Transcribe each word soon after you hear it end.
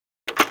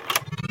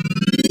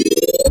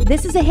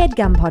This is a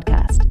HeadGum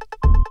podcast.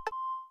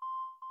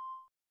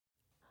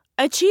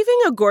 Achieving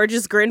a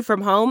gorgeous grin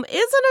from home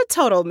isn't a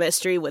total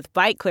mystery with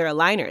Byte Clear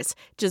aligners.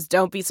 Just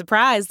don't be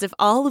surprised if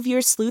all of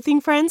your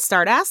sleuthing friends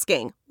start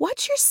asking,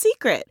 "What's your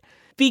secret?"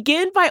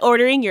 Begin by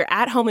ordering your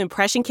at-home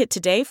impression kit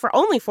today for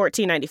only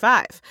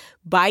 $14.95.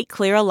 Byte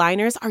Clear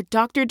aligners are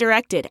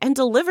doctor-directed and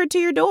delivered to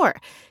your door.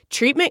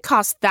 Treatment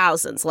costs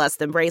thousands less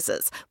than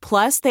braces.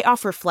 Plus, they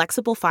offer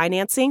flexible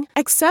financing,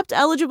 accept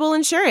eligible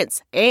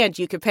insurance, and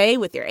you can pay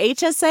with your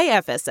HSA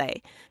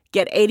FSA.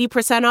 Get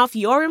 80% off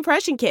your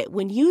impression kit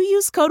when you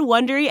use code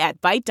WONDERY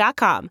at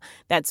Byte.com.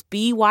 That's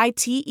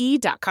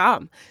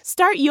BYTE.com.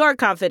 Start your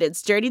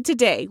confidence journey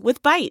today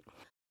with Byte.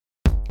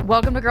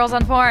 Welcome to Girls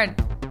on Porn.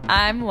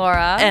 I'm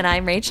Laura. And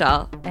I'm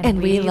Rachel.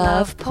 And we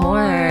love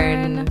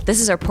porn. This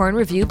is our porn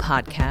review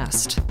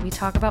podcast, We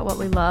talk about what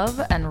we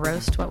love and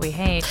roast what we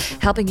hate.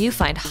 helping you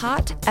find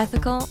hot,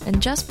 ethical, and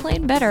just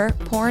plain better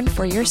porn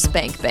for your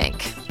spank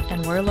bank.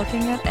 And we're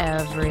looking at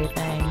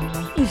everything.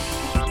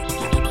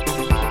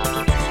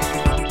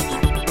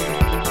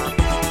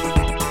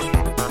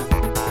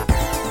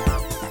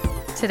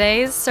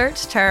 Today's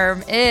search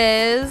term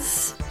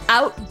is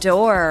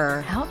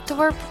Outdoor.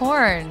 outdoor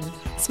porn.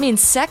 This means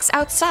sex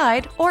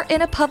outside or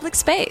in a public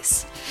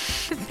space.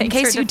 Thanks In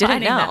case for you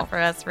didn't defining know. that for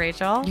us,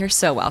 Rachel. You're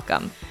so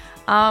welcome.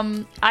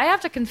 I have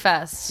to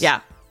confess.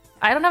 Yeah.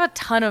 I don't have a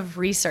ton of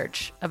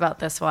research about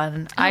this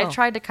one. I Oh.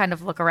 tried to kind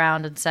of look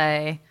around and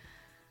say,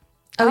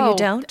 Oh, you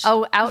don't?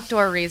 Oh,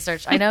 outdoor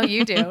research. I know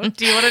you do.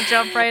 Do you want to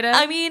jump right in?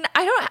 I mean,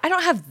 I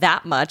don't have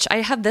that much.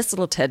 I have this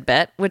little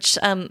tidbit, which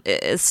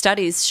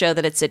studies show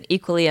that it's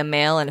equally a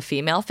male and a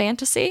female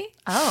fantasy.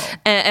 Oh.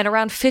 And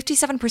around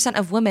 57%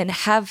 of women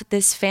have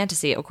this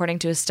fantasy, according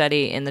to a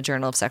study in the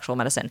Journal of Sexual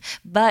Medicine.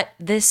 But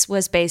this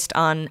was based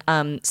on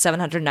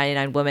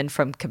 799 women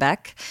from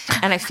Quebec.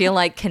 And I feel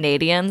like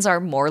Canadians are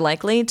more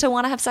likely to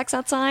want to have sex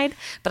outside.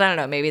 But I don't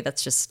know. Maybe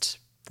that's just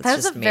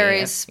That's a me, very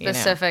you know.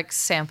 specific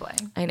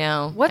sampling. I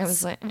know. What's I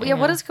was like,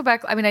 what is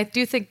Quebec? I mean, I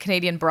do think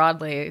Canadian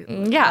broadly.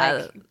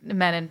 Yeah. like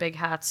men in big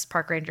hats,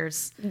 park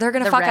rangers. They're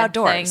gonna the fuck red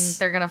outdoors. thing,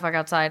 they're gonna fuck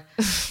outside.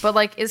 But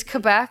like, is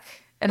Quebec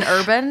an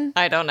urban?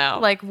 I don't know.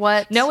 Like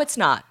what? No, it's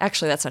not.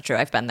 Actually, that's not true.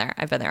 I've been there.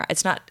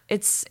 It's not.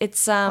 It's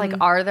Like,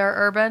 are there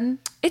urban?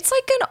 It's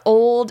like an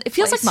old. It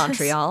feels places? like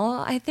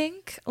Montreal. I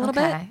think a little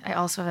bit. I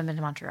also haven't been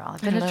to Montreal.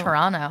 I've been to don't know.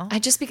 Toronto.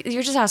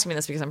 You're just asking me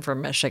this because I'm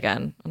from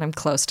Michigan and I'm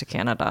close to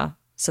Canada,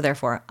 so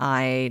therefore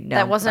I know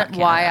That wasn't about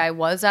why Canada. I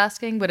was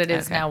asking, but it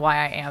is now why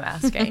I am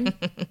asking.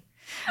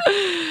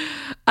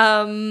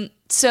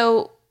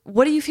 So,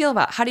 what do you feel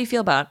about? How do you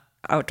feel about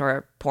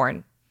outdoor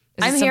porn?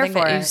 Is I'm it here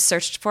something for that it. you've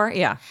searched for?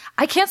 Yeah.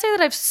 I can't say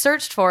that I've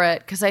searched for it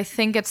because I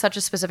think it's such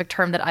a specific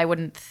term that I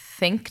wouldn't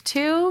think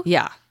to.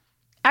 Yeah.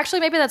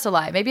 Actually, maybe that's a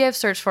lie. Maybe I've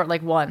searched for it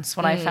like once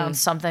when I found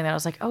something that I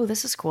was like, oh,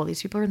 this is cool.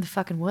 These people are in the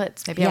fucking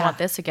woods. Maybe I Yeah. want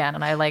this again.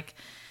 And I like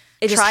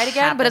just tried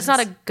again, but it's not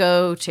a happens.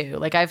 go-to.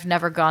 Like I've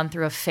never gone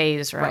through a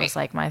phase where I was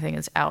Right. like, my thing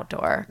is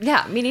outdoor.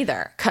 Yeah. Me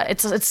neither.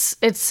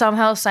 It's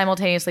somehow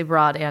simultaneously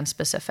broad and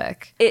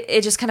specific.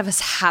 It just kind of has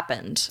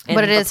happened. In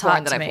But it the is porn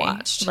hot that to I've me.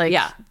 watched. Like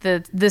yeah.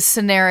 the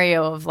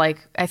scenario of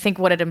like, I think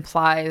what it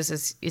implies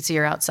is it's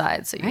you're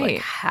outside, so you like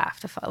Right. have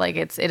to like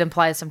it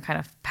implies some kind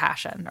of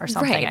passion or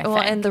something. Right. I Well,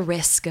 think. and the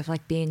risk of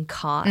like being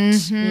caught.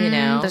 You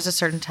know. There's a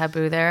certain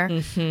taboo there. I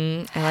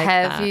like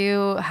Have that.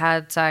 you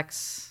had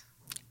sex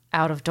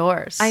out of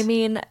doors? I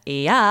mean,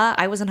 yeah,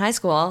 I was in high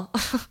school.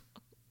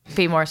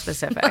 Be more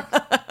specific.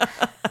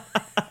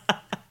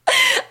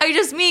 I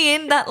just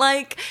mean that,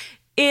 like,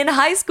 in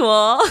high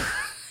school,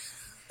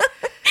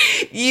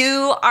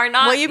 you are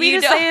not. What you mean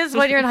to don't- say is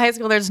when you're in high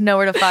school, there's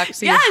nowhere to fuck,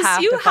 so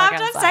Yes, you have to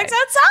have fuck sex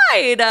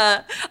outside.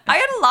 I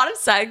had a lot of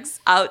sex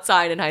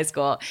outside in high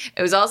school.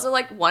 It was also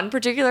like one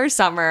particular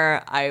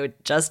summer. I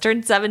just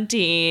turned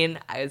 17.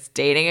 I was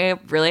dating a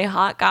really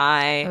hot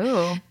guy.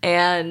 Ooh.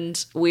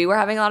 And we were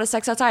having a lot of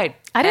sex outside.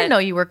 I didn't And- know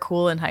you were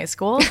cool in high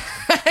school.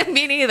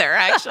 Me neither,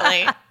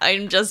 actually.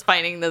 I'm just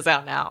finding this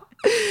out now.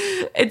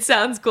 It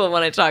sounds cool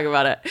when I talk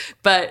about it.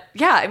 But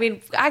yeah, I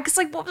mean, I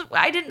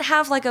didn't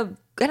have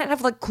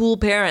like cool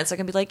parents. I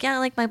can be like, yeah,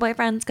 like my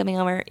boyfriend's coming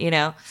over, you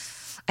know.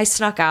 I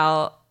snuck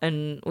out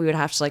and we would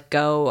have to like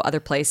go other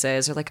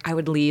places, or like I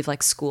would leave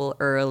like school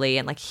early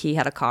and like he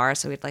had a car,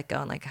 so we'd like go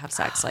and like have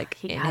sex like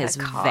in Had a his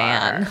car.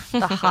 van.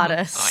 The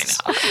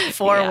hottest.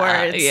 Four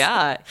words.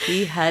 Yeah.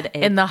 He had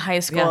In the high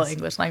school Yes.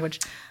 English language.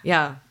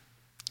 Yeah.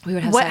 We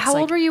would have What? sex. How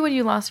like, old were you when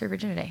you lost your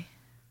virginity?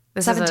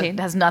 This 17.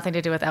 has nothing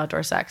to do with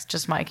outdoor sex.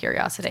 Just my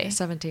curiosity.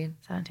 17.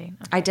 17.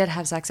 Okay. I did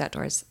have sex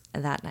outdoors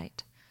that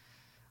night.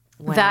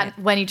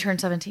 When you turned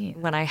 17.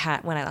 When I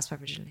lost my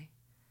virginity.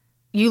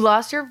 You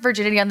lost your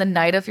virginity on the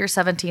night of your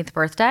 17th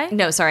birthday?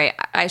 No, sorry.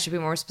 I should be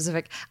more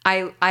specific.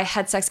 I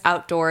had sex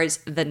outdoors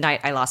the night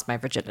I lost my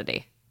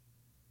virginity.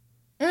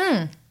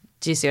 Do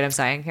you see what I'm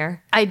saying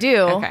here? I do.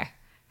 Okay.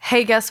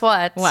 Hey, guess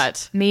what?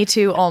 What? Me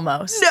too,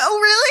 almost. No,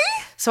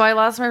 really? So I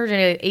lost my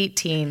virginity at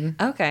 18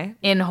 Okay.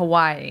 in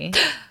Hawaii.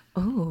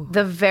 Ooh.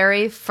 The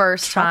very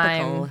first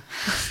Tropical.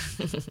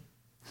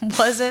 time.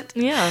 Was it?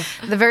 Yeah.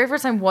 The very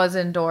first time was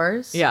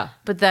indoors. Yeah.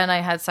 But then I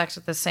had sex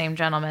with the same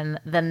gentleman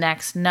the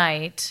next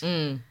night,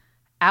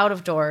 out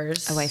of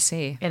doors. Oh, I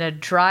see. In a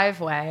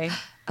driveway.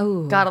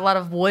 Oh. Got a lot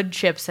of wood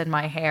chips in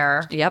my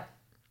hair. Yep.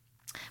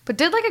 But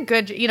did like a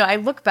good, I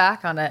look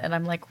back on it and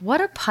I'm like,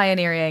 what a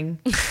pioneering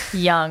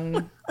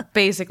young,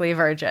 basically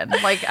virgin.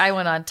 Like I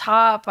went on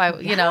top. I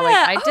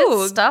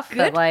did stuff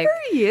that like,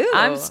 for you.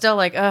 I'm still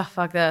like, oh,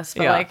 fuck this.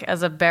 But Yeah. like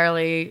as a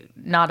barely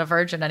not a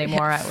virgin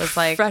anymore, I was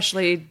like,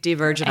 Freshly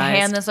de-virginized.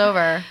 hand this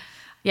over.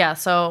 Yeah.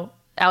 So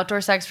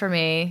outdoor sex for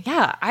me.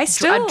 Yeah, I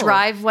still... A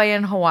driveway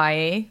in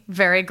Hawaii,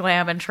 very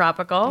glam and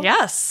tropical.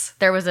 Yes.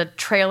 There was a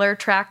trailer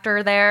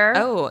tractor there.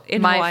 Oh,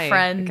 in my Hawaii.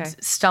 friend Okay.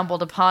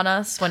 stumbled upon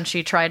us when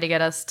she tried to get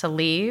us to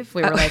leave.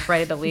 We were like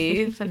ready to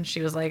leave, and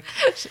she was like,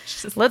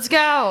 "Let's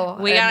go!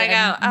 We gotta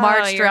go." Oh,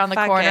 Marched you're around the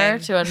corner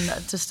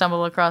fucking- to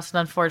stumble across an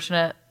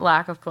unfortunate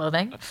lack of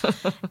clothing.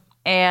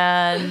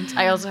 And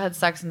I also had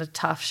sex in the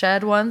tough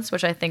shed once,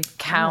 which I think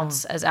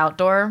counts as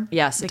outdoor.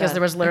 Yes, it because does.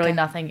 there was literally Okay.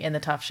 nothing in the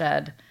tough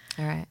shed.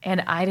 All right.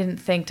 And I didn't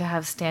think to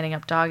have standing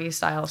up doggy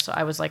style, so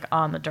I was like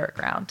on the dirt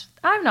ground.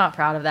 I'm not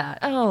proud of that.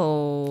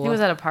 Oh. It was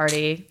at a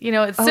party.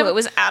 It's it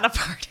was at a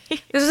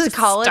party. this is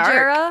college dark.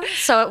 era,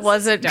 so it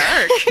wasn't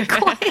dark.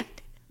 quite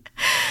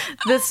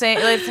the same.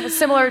 It's a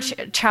similar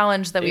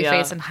challenge that we Yeah.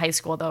 face in high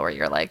school, though, where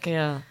you're like,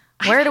 Yeah.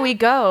 where do we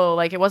go?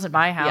 Like, it wasn't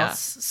my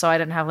house, Yeah. so I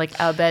didn't have like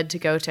a bed to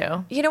go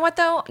to. You know what,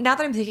 though? Now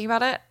that I'm thinking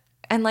about it,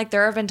 and like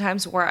there have been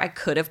times where I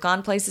could have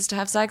gone places to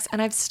have sex,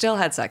 and I've still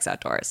had sex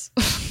outdoors.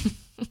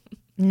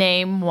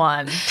 Name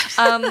one.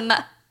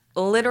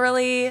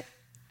 Literally,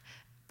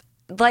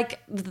 like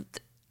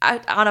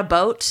on a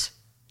boat.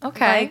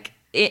 Okay.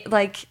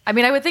 Like I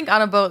mean, I would think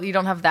on a boat you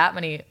don't have that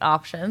many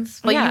options.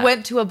 Like Yeah. you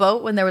went to a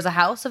boat when there was a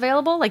house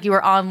available. Like you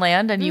were on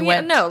land and you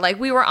went. no, like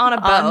we were on a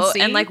On boat,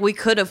 sea? and like we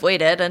could have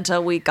waited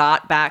until we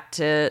got back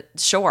to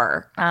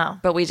shore. Oh.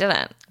 But we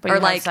didn't. But you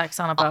had sex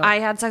on a boat. I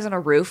had sex on a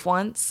roof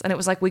once, and it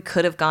was like we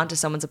could have gone to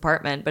someone's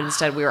apartment, but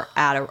instead we were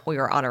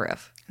on a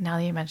roof. Now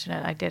that you mention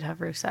it, I did have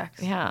roof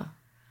sex. Yeah.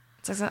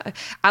 Sex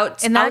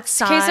In that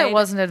outside, case, it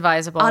wasn't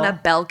advisable. on a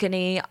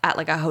balcony at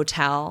like a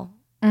hotel.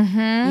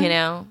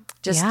 Mm-hmm.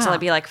 Just Yeah. to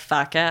be like,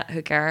 fuck it,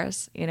 who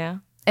cares?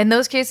 In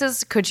those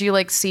cases, could you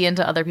like see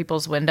into other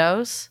people's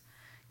windows?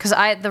 Because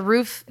the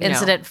roof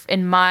incident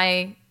in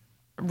my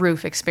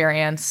roof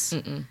experience,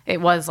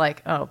 it was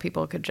like, oh,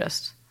 people could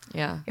just.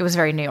 Yeah. It was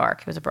very New York.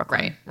 It was a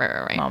Brooklyn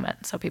Right.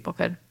 moment, so people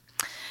could.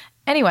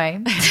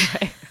 Anyway,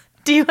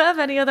 do you have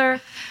any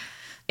other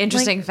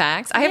Interesting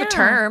facts. I have a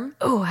term.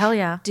 Oh, hell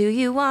yeah! Do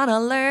you want to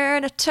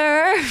learn a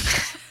term?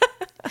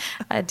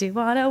 I do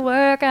want to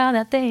work on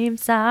that theme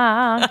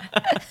song.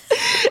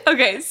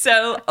 Okay,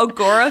 so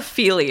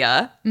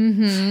agoraphilia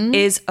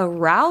is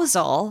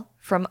arousal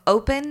from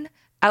open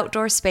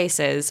outdoor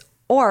spaces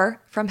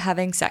or from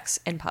having sex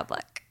in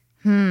public.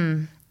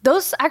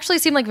 Those actually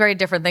seem like very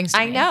different things to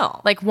I me.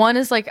 know. Like one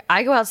is like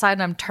I go outside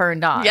and I'm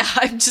turned on. Yeah,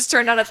 I'm just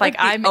turned on. It's like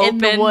I'm in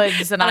the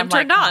woods and I'm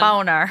turned like,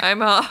 on. boner.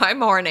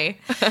 I'm horny.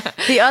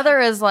 The other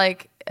is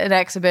like an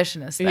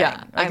exhibitionist thing.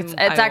 Yeah, Like I it's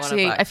wanna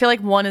actually, fuck. I feel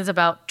like one is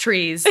about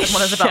trees and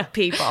one is about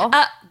people.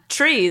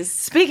 Trees.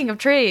 Speaking of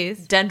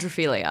trees,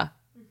 Dendrophilia.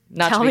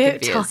 Not tell to be me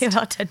confused.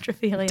 about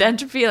dendrophilia.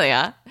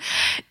 Dendrophilia.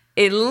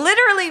 It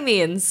literally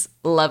means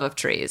love of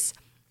trees.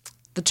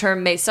 The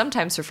term may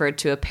sometimes refer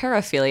to a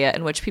paraphilia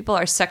in which people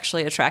are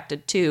sexually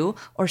attracted to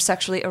or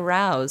sexually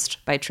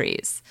aroused by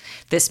trees.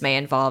 This may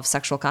involve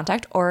sexual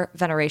contact or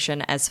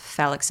veneration as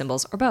phallic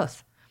symbols or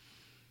both.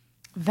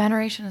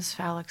 Veneration is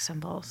phallic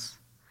symbols.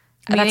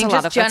 And that's Meaning a lot just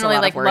of- that's a generally lot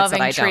of like words that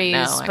loving I don't trees,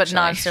 know, but actually.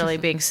 not necessarily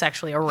being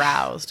sexually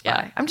aroused Yeah.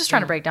 by. I'm just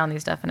trying to break down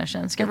these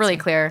definitions. Get really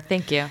clear.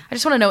 Thank you. I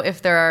just want to know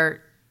if there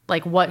are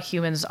like what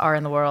humans are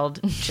in the world,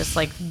 just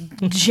like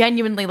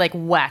genuinely like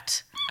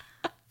wet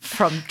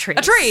from trees.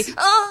 A tree.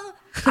 Oh,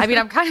 I mean,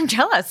 I'm kind of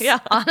jealous. Yeah.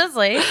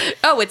 honestly.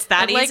 it's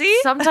that Like easy?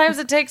 sometimes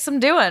it takes some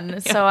doing,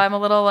 so I'm a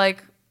little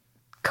like,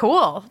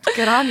 cool,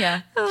 good on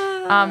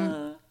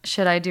you.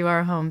 Should I do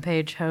our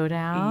homepage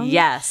hoedown?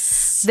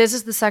 Yes. This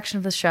is the section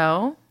of the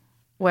show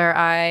where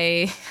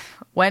I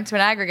went to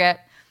an aggregate,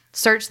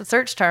 searched the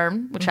search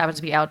term, which happens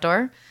to be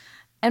outdoor,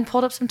 and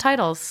pulled up some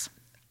titles.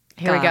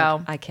 Here we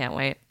God, go. I can't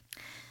wait.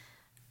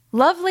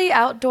 Lovely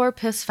outdoor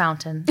piss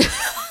fountain.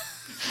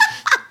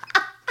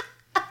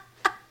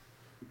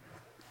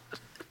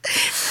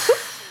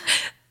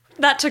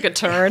 That took a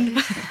turn.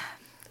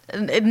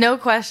 No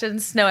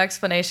questions, no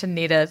explanation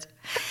needed.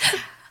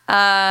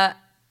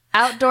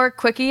 Outdoor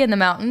quickie in the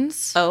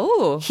mountains.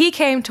 Oh. He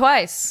came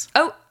twice.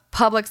 Oh.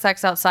 Public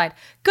sex outside.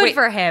 Good Wait,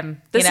 for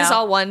him. This you is know?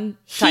 all one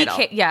He title.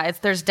 came,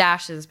 there's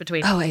dashes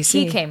between. Oh, I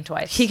see. He came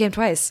twice. He came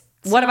twice.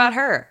 What about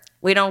her?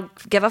 We don't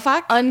give a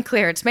fuck?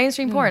 Unclear. It's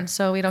mainstream porn,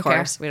 so we don't Of care.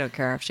 course. We don't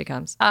care if she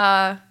comes.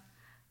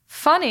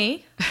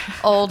 Funny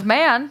old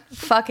man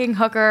fucking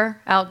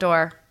hooker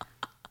outdoor.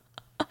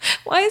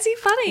 Why is he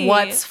funny?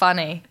 What's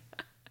funny?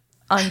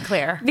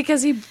 Unclear.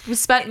 Because he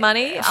spent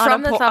money on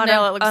From the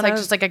thumbnail, it looks on like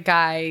just like a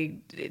guy,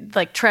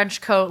 like trench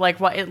coat.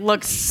 Like what? It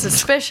looks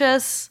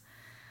suspicious.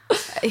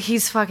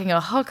 He's fucking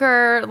a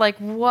hooker. Like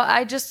what?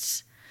 I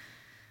just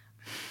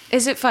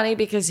Is it funny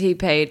because he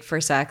paid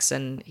for sex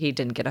and he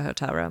didn't get a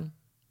hotel room?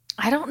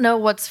 I don't know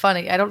what's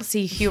funny. I don't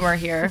see humor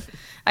here.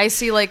 I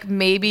see like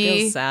maybe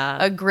Feels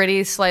sad. a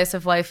gritty slice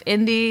of life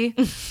indie.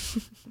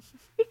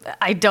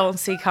 I don't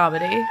see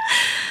comedy.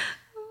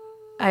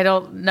 I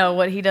don't know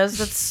what he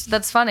does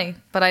that's funny,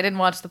 but I didn't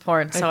watch the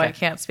porn, so Okay. I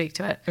can't speak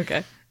to it.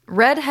 Okay.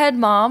 Redhead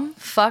mom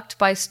fucked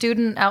by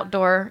student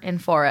outdoor in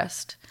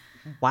forest.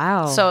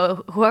 Wow.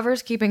 So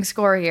whoever's keeping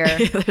score here,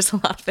 there's a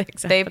lot of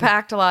things. they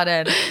packed a lot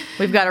in.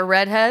 We've got a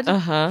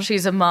redhead.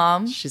 She's a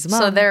mom. She's a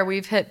mom. So there,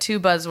 we've hit 2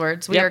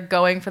 buzzwords. We Yep. are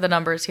going for the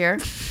numbers here.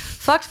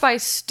 Fucked by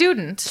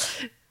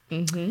student.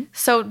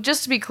 So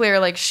just to be clear,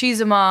 like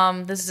she's a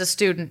mom. This is a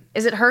student.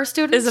 Is it her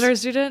student? Is it her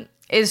student?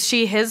 Is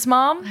she his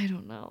mom? I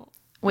don't know.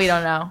 We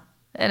don't know.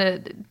 And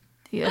it,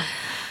 yeah.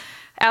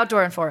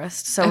 Outdoor and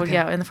forest. So Okay.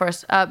 yeah, in the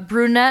forest.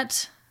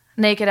 Brunette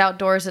naked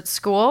outdoors at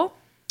school.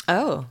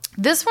 Oh.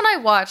 This one I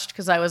watched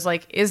because I was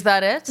like, is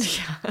that it?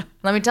 Yeah.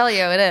 Let me tell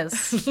you, it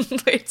is.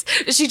 Wait,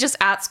 is she just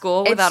at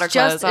school without her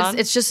clothes on?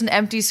 It's just an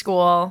empty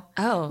school.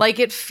 Oh. Like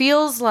it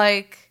feels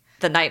like,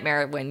 the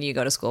nightmare when you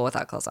go to school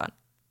without clothes on.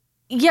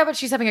 yeah, but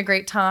she's having a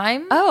great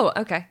time. Oh,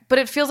 okay. But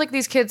it feels like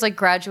these kids like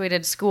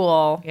graduated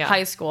school, Yeah.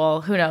 high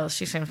school. Who knows?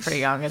 She seems pretty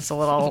young. It's a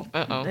little,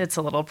 Uh-oh. it's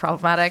a little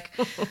problematic.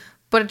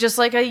 But just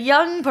like a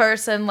young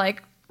person,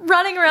 like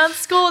running around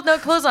school with no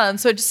clothes on.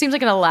 So it just seems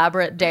like an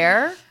elaborate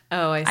dare.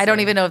 Oh, I see. I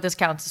don't even know if this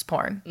counts as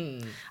porn.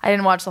 I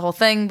didn't watch the whole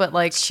thing, but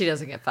like She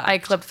doesn't get fucked. I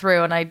clipped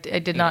through and I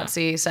did not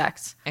see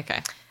sex.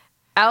 Okay.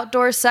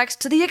 Outdoor sex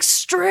to the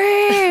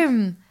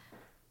extreme.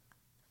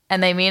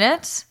 And they mean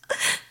it.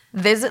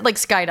 This is like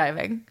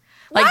skydiving.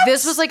 Like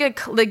this was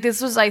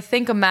this was I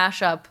think a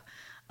mashup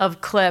of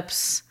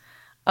clips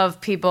of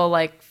people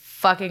like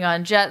fucking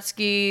on jet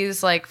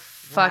skis, like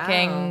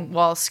fucking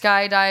while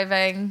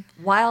skydiving.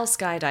 While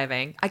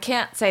skydiving, I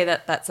can't say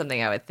that that's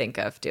something I would think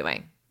of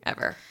doing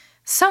ever.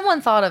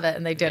 Someone thought of it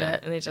and they did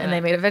it. and they did and it.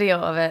 they made a video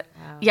of it.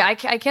 Yeah, I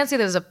can't say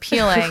that was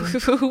appealing.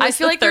 Who was I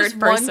feel the like there's third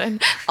person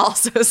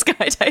also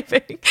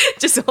skydiving,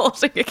 just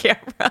holding a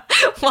camera,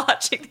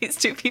 watching these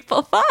two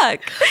people fuck.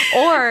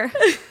 Or,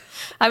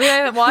 I mean, I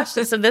haven't watched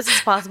this, and this is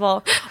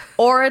possible.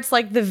 Or it's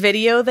like the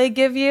video they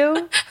give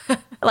you,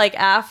 like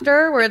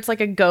after, where it's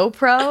like a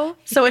GoPro.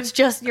 So it's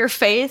just your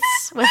face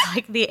with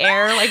like the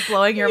air like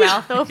blowing your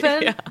mouth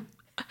open. Yeah.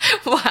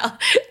 Wow.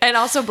 And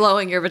also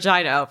blowing your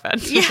vagina open.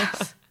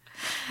 Yes.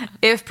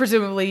 If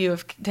presumably you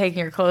have taken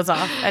your clothes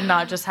off and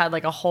not just had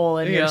like a hole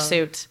in your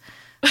suit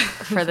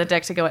for the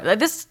dick to go in.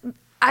 This,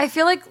 I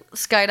feel like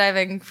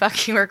skydiving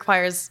fucking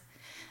requires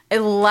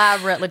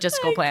elaborate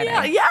logistical planning.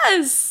 Yeah,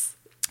 yes.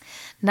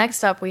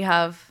 Next up, we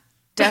have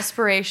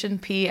Desperation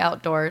Pee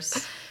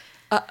Outdoors.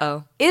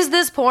 Uh-oh. Is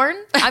this porn?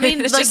 I mean,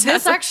 This like just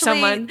this sounds like actually,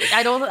 someone-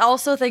 I don't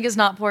also think is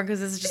not porn because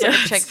this is just like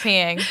a chick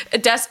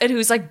peeing. And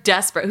who's like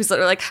desperate, who's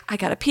literally like, I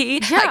gotta pee,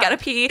 Yeah. I gotta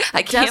pee,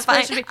 I can't find,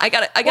 Desperation pee. I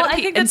gotta Well, I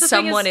pee, think and that's the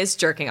thing someone is- is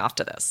jerking off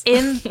to this.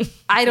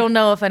 I don't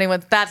know if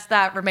anyone,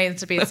 that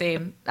remains to be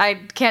seen. I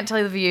can't tell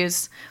you the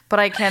views, but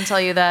I can tell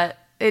you that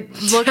it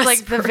looked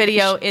like the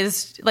video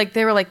is, like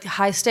they were like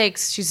high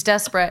stakes, she's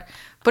desperate.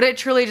 But it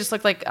truly just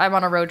looked like I'm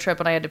on a road trip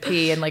and I had to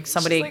pee and like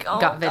somebody Like, oh,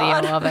 got video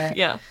God. of it.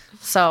 Yeah.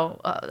 So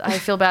I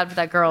feel bad for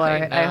that girl.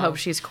 I know. hope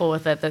she's cool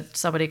with it that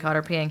somebody caught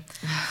her peeing.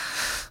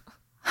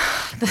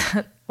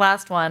 The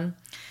last one.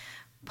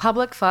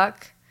 Public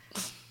fuck,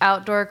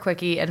 outdoor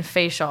quickie, and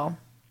facial.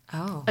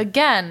 Oh.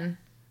 Again,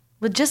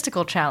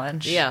 logistical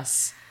challenge.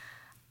 Yes.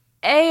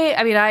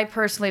 I mean, I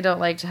personally don't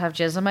like to have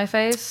jizz on my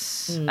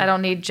face. I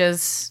don't need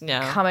jizz No.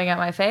 coming at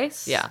my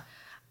face. Yeah.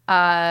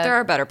 There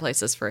are better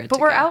places for it But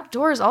to we're go.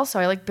 outdoors also.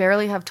 I like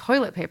barely have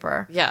toilet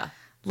paper, Yeah.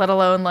 let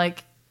alone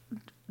like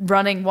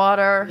running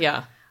water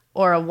Yeah.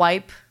 or a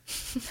wipe.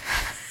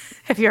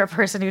 If you're a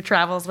person who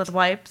travels with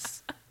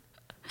wipes.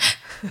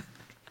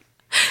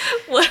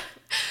 What?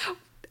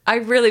 I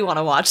really want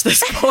to watch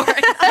this porn.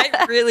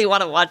 I really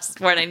want to watch this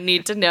porn. I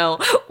need to know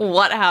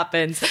what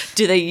happens.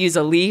 Do they use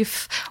a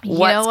leaf? What's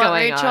You know what,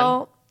 going Rachel?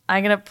 on?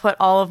 I'm going to put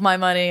all of my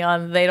money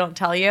on They Don't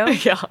Tell You.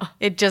 Yeah.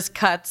 It just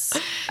cuts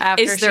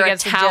after Is she there a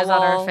gets the jizz on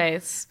towel? her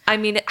face. I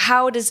mean,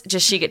 how does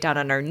she get down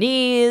on her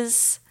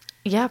knees?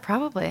 Yeah,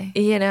 probably.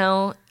 You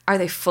know, are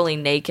they fully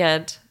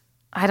naked?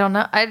 I don't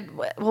know.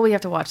 Well, we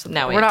have to watch them.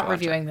 No, we We're have not to watch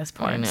reviewing it. this I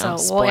porn, know.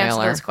 so we'll answer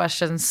Spoiler. those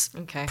questions.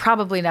 Okay.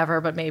 Probably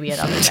never, but maybe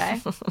another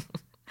day.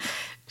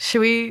 Should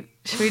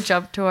we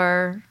jump to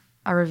our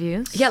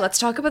reviews? Yeah, let's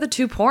talk about the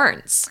 2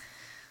 porns.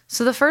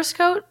 So the first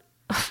coat,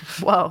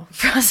 whoa.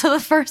 So the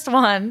first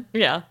one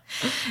Yeah.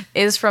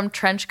 is from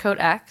Trenchcoat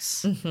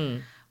X,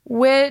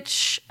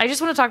 which I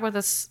just want to talk about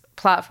this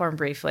platform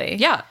briefly.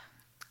 Yeah.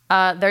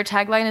 Their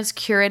tagline is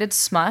curated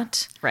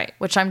smut, Right.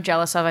 which I'm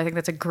jealous of. I think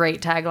that's a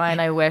great tagline.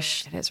 I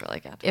wish It is really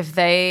good. if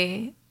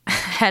they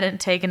hadn't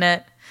taken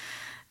it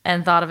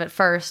and thought of it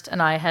first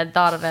and I had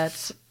thought of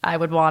it, I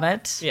would want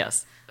it.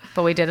 Yes.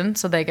 But we didn't,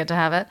 so they get to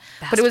have it.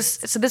 But it was,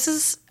 so this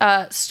is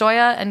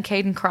Stoya and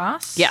Caden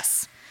Cross.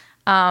 Yes.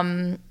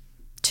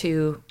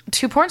 Two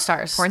Two porn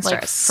stars. Porn like,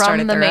 stars. Started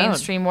from the their own.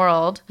 mainstream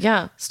world.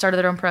 Yeah. Started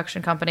their own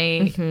production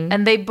company.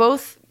 And they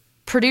both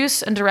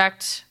produce and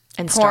direct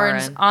And star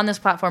porns in. on this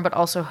platform, but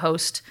also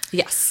host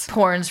Yes.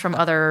 porns from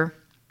other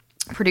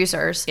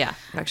producers. Yeah.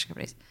 Production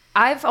companies.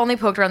 I've only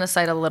poked around the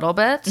site a little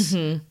bit,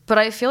 but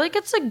I feel like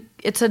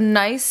it's a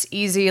nice,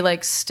 easy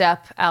like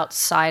step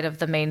outside of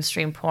the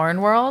mainstream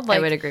porn world. Like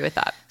I would agree with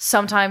that.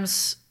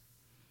 sometimes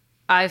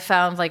I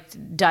found like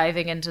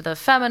diving into the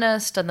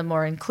feminist and the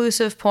more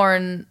inclusive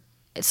porn,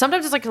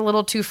 sometimes it's like a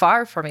little too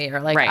far for me,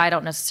 or like Right. I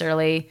don't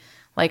necessarily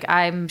like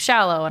I'm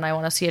shallow and I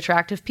want to see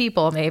attractive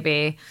people.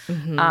 Maybe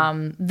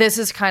this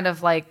is kind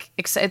of like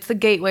it's the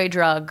gateway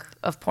drug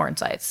of porn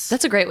sites.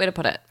 That's a great way to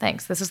put it.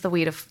 Thanks. This is the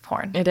weed of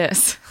porn. It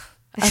is.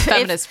 A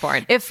feminist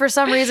porn. If for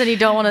some reason you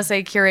don't want to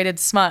say curated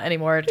smut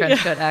anymore,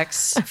 Trenchcoat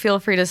X, feel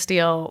free to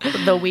steal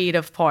the weed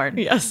of porn.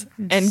 Yes.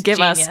 And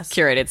give us Genius.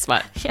 curated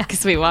smut. Yeah.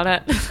 Because we want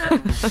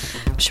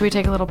it. Should we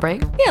take a little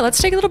break? Yeah,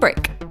 let's take a little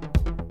break.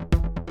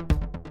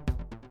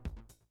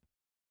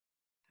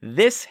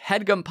 This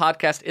HeadGum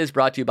podcast is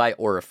brought to you by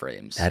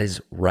Auraframes. That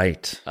is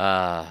right.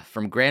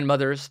 From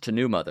grandmothers to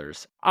new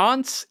mothers,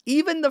 aunts,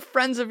 even the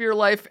friends of your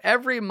life,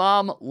 every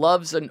mom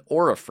loves an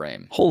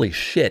Auraframe. Holy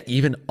shit,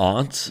 even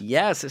aunts?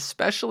 Yes,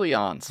 especially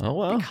aunts. Oh,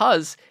 wow.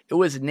 Because it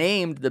was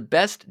named the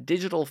best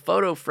digital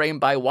photo frame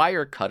by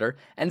Wirecutter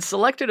and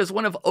selected as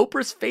one of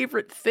Oprah's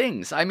favorite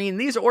things. I mean,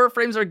 these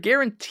Auraframes are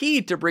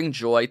guaranteed to bring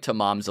joy to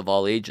moms of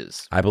all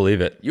ages. I believe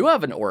it. You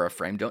have an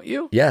Auraframe, don't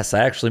you? Yes,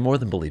 I actually more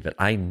than believe it.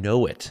 I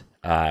know it.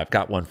 I've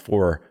got one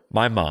for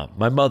my mom,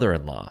 my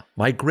mother-in-law,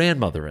 my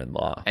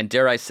grandmother-in-law, And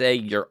dare I say,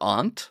 your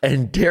aunt?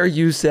 and dare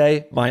you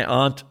say my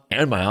aunt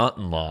and my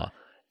aunt-in-law.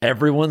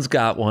 Everyone's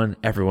got one.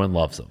 Everyone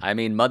loves them. I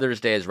mean,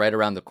 Mother's Day is right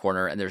around the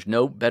corner, and there's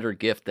no better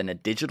gift than a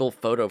digital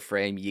photo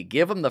frame. You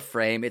give them the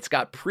frame, it's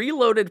got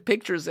preloaded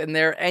pictures in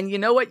there, and you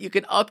know what? You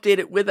can update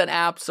it with an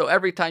app, so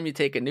every time you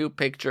take a new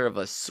picture of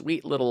a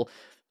sweet little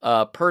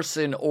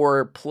person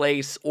or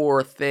place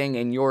or thing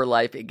in your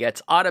life, it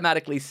gets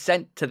automatically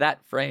sent to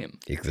that frame.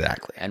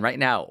 Exactly. And right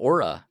now,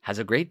 Aura has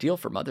a great deal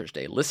for Mother's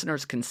Day.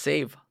 Listeners can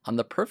save on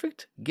the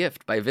perfect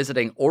gift by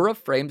visiting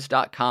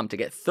auraframes.com to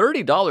get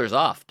 $30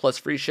 off plus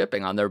free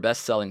shipping on their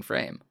best-selling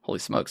frame. Holy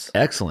smokes.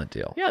 Excellent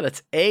deal. Yeah,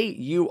 that's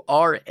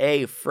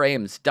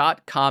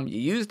auraframes.com. You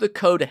use the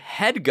code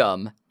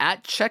HEADGUM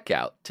at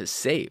checkout to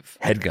save.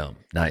 Headgum.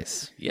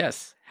 Nice.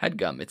 Yes,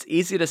 HEADGUM. It's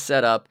easy to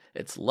set up.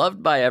 It's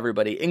loved by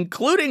everybody,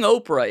 including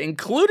Oprah,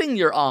 including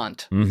your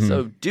aunt.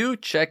 So do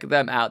check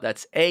them out.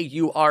 That's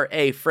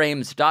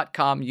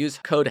auraframes.com. Use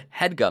code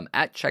HEADGUM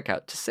at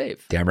checkout to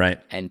save. Damn right.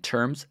 And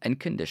terms and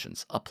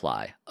conditions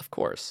apply, of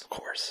course. Of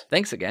course.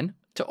 Thanks again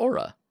to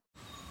Aura.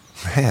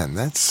 Man,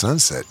 that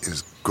sunset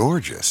is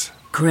gorgeous.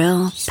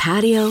 Grill,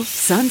 patio,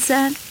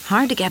 sunset.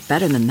 Hard to get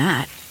better than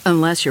that.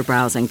 Unless you're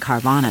browsing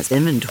Carvana's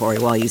inventory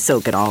while you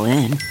soak it all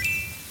in.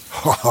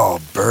 Oh,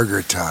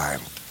 burger time.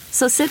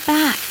 So sit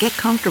back, get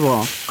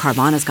comfortable.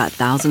 Carvana's got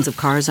thousands of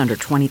cars under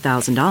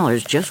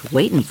 $20,000 just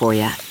waiting for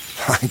you.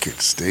 I could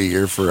stay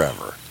here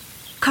forever.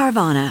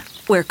 Carvana,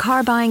 where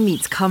car buying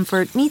meets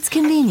comfort, meets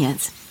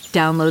convenience.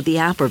 Download the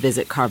app or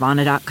visit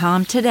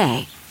Carvana.com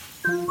today.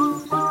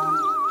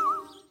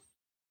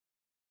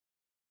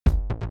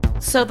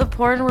 So the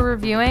porn we're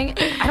reviewing,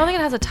 I don't think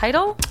it has a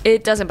title.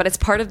 It doesn't, but it's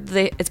part of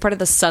the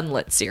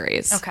Sunlit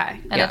series. Okay.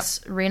 And Yeah. it's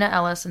Rena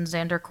Ellis and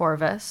Xander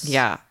Corvus.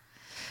 Yeah.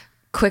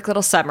 Quick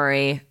little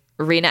summary.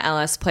 Rena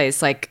Ellis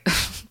plays, like,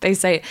 they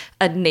say,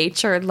 a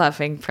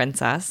nature-loving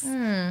princess,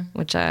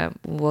 which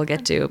we'll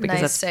get to because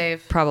Nice that's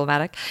save.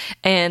 problematic.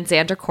 And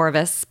Xander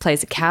Corvus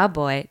plays a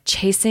cowboy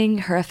chasing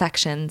her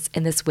affections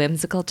in this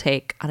whimsical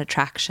take on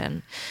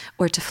attraction,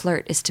 where to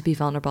flirt is to be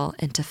vulnerable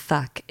and to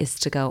fuck is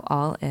to go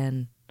all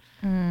in.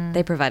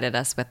 They provided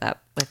us with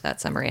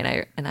that summary, and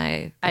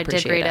I I did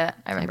appreciate read it.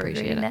 I remember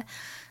appreciate reading it.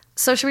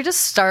 So should we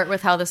just start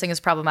with how this thing is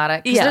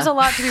problematic? Because Yeah. there's a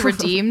lot to be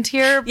redeemed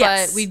here, but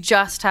Yes. we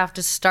just have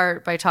to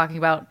start by talking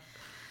about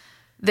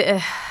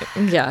the.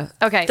 Yeah.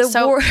 Okay, The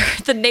so-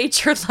 the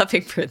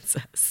nature-loving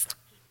princess.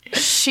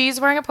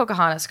 She's wearing a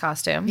Pocahontas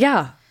costume.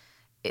 Yeah.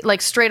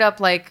 Like straight up,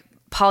 like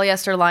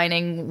polyester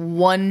lining,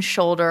 one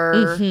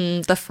shoulder,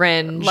 The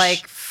fringe.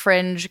 like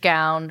fringe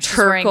gown, She's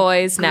wearing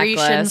Turquoise Grecian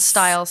necklace.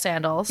 style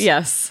sandals.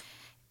 Yes.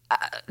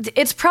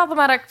 It's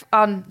problematic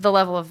on the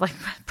level of like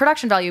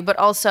production value, but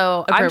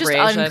also I'm just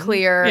Appropriation.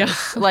 unclear. Yeah.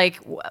 Like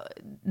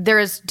there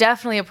is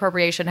definitely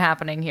appropriation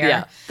happening here.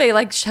 Yeah. They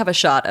like have a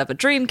shot of a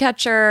dream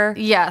catcher.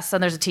 Yes,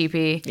 and there's a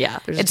teepee. Yeah,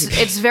 there's a it's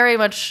teepee. it's very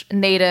much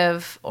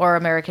Native or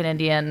American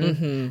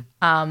Indian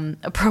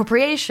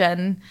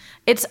appropriation.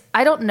 It's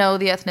I don't know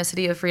the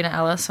ethnicity of Rena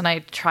Ellis, and I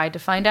tried to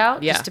find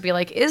out Yeah. just to be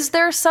like, is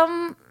there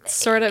some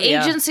Sort of,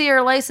 yeah. agency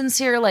or license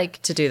here, like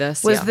To do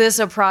this, Was yeah. this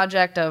a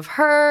project of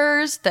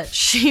hers that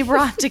she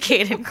brought to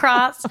Caden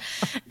Cross?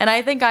 And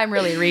I think I'm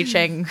really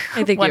reaching.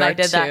 I think when you I are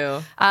did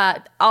too.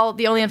 that.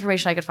 The only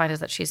information I could find is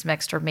that she's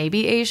mixed or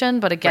maybe Asian,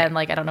 but again,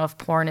 like I don't know if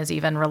porn is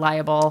even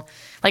reliable.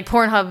 Like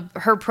Pornhub,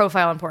 her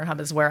profile on Pornhub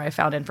is where I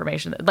found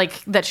information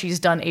like that she's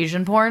done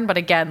Asian porn, but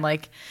again,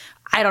 like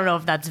I don't know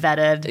if that's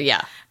vetted.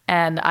 Yeah.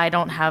 And I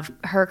don't have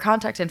her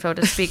contact info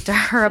to speak to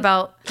her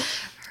about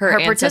her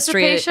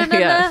participation in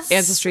this,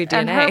 ancestry DNA,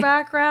 and her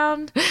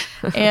background,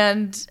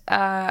 and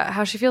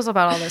how she feels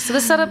about all this. So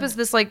the setup is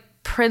this like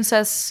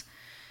princess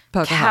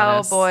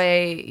Pocahontas.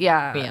 cowboy,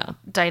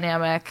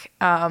 dynamic.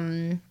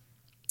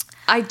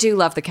 I do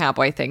love the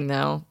cowboy thing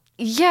though.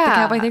 Yeah, The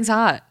cowboy thing's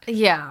hot.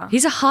 Yeah,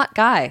 He's a hot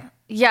guy.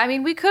 yeah. I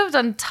mean, we could have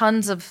done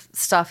tons of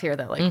stuff here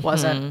that like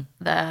wasn't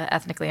the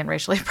ethnically and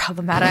racially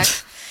problematic.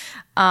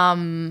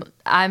 I'm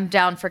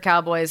down for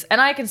cowboys,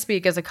 and I can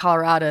speak as a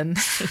Coloradan.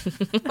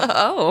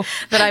 Oh,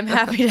 that I'm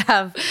happy to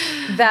have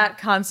that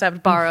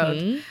concept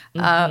borrowed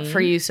for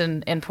use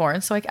in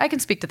porn. So I can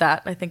speak to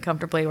that, I think,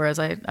 comfortably, whereas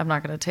I'm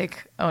not going to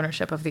take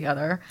ownership of the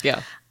other.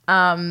 yeah.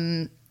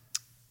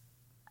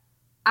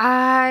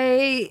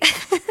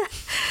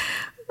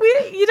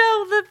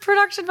 The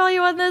production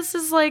value on this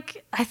is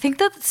like, I think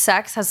that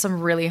sex has some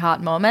really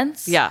hot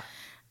moments. Yeah.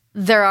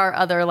 There are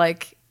other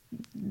like,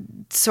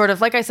 sort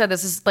of, like I said,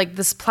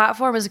 this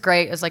platform is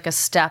great as like a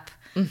step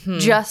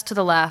just to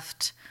the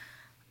left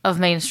of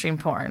mainstream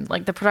porn.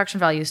 Like the production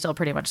value still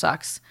pretty much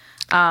sucks.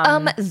 They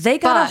got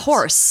but a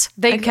horse.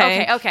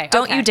 okay.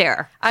 Don't you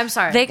dare. I'm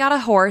sorry. They got a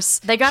horse.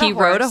 He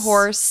rode a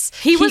horse.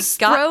 He was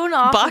got thrown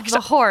off of bucked.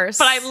 the horse.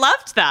 But I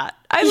loved that.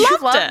 I You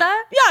loved loved it.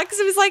 that? Yeah, because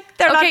it was like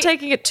they're Okay. not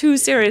taking it too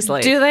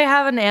seriously. Do they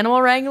have an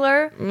animal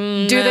wrangler?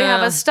 Do they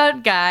have a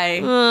stunt guy?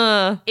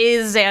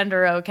 Is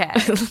Xander okay?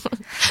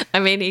 I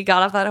mean, he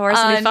got off that horse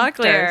and he fucked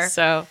her. Unclear.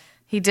 So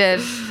He did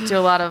do a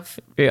lot of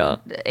yeah.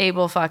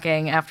 able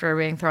fucking after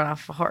being thrown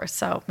off a horse,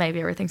 so maybe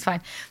everything's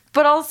fine.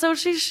 But also,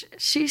 she's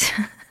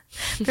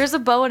there's a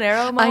bow and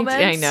arrow moment.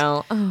 I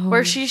know. Oh.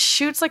 Where she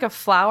shoots like a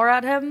flower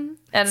at him,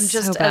 and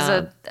just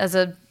bad. as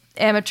a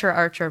amateur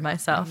archer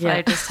myself, Yeah.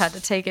 I just had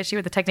to take issue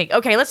with the technique.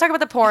 Okay, let's talk about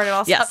the porn, and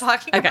I'll Yes. stop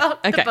talking Okay.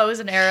 about the Okay. bows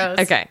and arrows.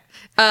 Okay.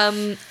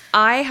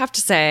 I have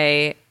to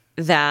say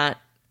that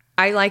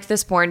I liked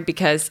this porn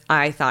because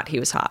I thought he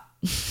was hot.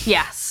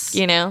 Yes.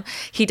 You know,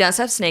 he does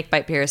have snake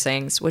bite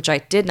piercings, which I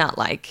did not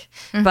like.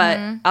 But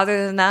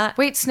other than that,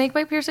 Wait,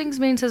 snakebite piercings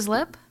means his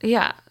lip?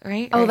 yeah,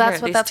 right? Oh, Right that's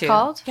here, what these that's two.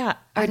 called? Yeah.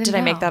 I Or didn't did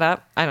I make know. that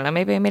up? I don't know.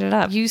 Maybe I made it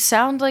up. You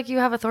sound like you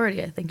have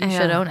authority. I think you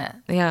should own it.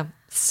 Yeah.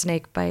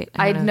 Snake bite.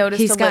 I don't know.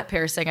 noticed He's the got lip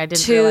piercing. I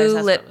didn't two realize that's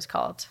what lip it was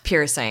called.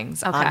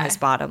 piercings on Okay. his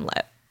bottom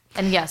lip.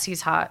 And yes,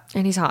 he's hot.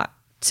 And he's hot.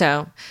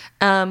 So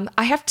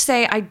I have to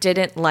say I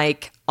didn't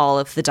like all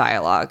of the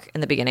dialogue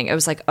in the beginning. It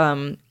was like,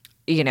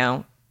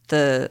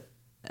 the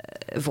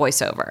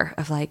voiceover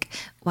of like,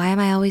 why am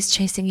I always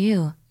chasing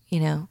you? You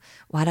know,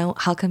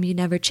 how come you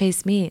never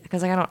chase me?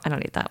 Because like, I don't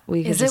need that.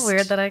 Is it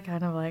weird that I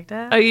kind of liked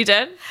it? Oh, you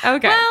did?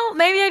 Okay. Well,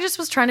 maybe I just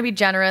was trying to be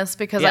generous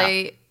because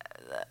I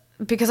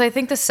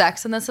think the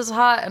sex in this is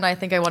hot, and I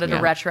think I wanted to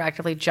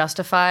retroactively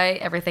justify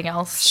everything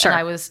else. Sure.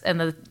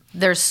 And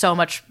there's so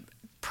much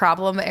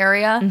problem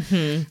area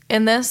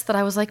in this that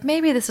I was like,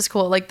 maybe this is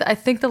cool. Like, I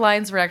think the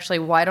lines were actually,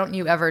 why don't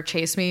you ever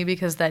chase me?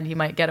 Because then you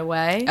might get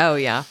away. Oh,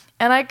 yeah.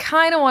 And I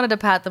kind of wanted to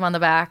pat them on the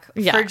back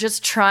Yeah. for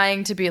just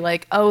trying to be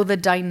like, oh, the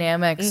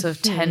dynamics of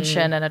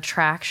tension and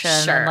attraction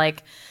Sure. and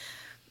like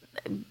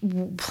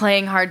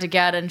playing hard to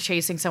get and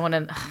chasing someone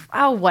and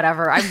oh,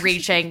 whatever. I'm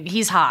reaching.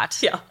 He's hot.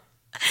 Yeah.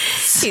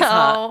 So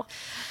hot.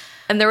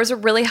 And there was a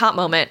really hot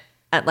moment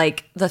at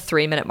like the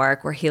 3-minute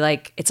mark where he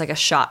like, it's like a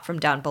shot from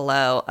down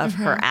below of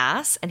her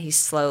ass and he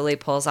slowly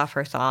pulls off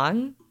her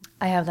thong.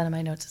 I have that in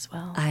my notes as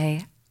well.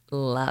 I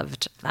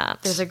loved that.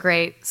 There's a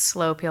great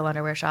slow peel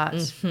underwear shot.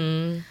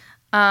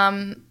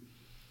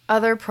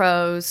 Other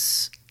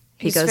pros.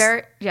 He's goes-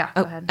 very, go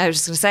ahead. I was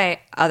just going to say,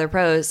 other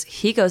pros,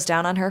 he goes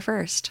down on her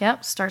first.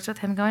 Yep, starts with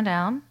him going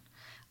down.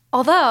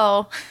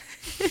 Although,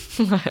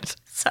 What?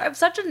 sorry, I'm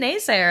such a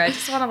naysayer. I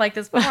just want to like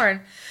this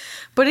porn.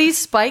 But he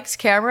spikes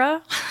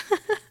camera.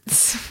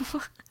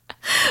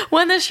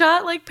 When the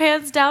shot like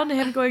pans down to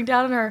him going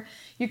down on her,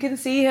 you can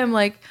see him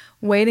like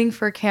waiting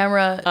for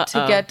camera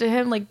to get to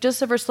him, like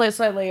just ever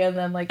slightly, and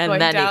then like And going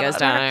then down he goes on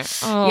down her.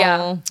 on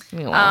her. Oh,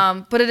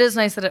 Yeah. But it is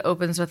nice that it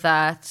opens with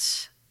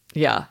that.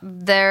 Yeah.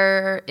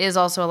 There is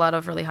also a lot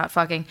of really hot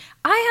fucking.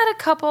 I had a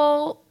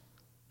couple.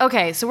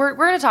 Okay, so we're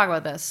gonna talk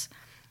about this.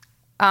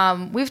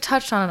 We've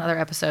touched on in other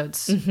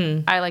episodes.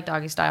 I like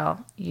doggy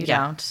style. You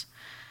don't.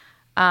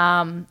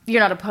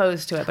 You're not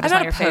opposed to it, but I'm it's not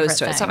not your favorite opposed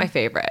to it. It's not my thing.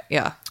 favorite.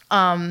 Yeah.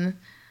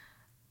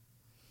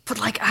 But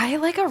like, I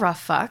like a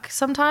rough fuck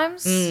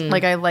sometimes.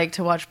 Like, I like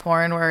to watch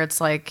porn where it's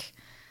like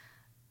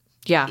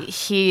Yeah.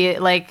 he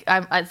like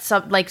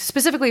like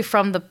specifically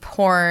from the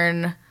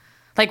porn.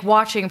 Like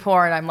watching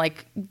porn, I'm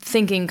like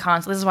thinking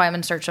constantly. This is why I'm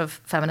in search of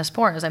feminist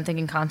porn. Is I'm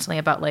thinking constantly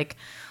about like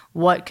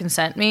what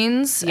consent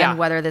means and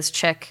whether this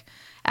chick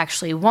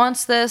actually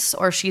wants this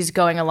or she's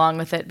going along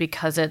with it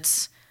because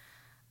it's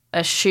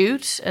a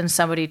shoot and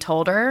somebody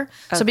told her.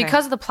 So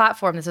because of the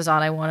platform this is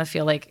on, I want to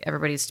feel like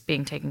everybody's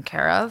being taken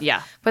care of.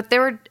 Yeah. But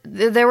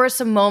there were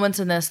some moments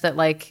in this that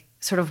like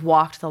sort of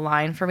walked the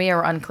line for me or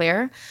were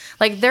unclear.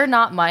 Like they're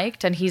not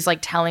mic'd and he's like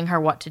telling her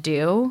what to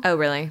do. Oh,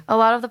 really? A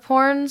lot of the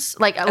porns,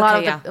 like a lot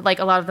of yeah.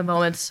 a lot of the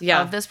moments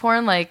Yeah. of this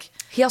porn, like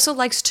He also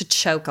likes to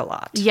choke a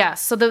lot.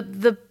 yes. So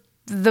the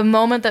the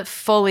moment that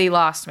fully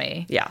lost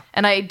me. Yeah.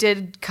 And I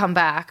did come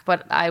back,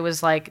 but I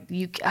was like,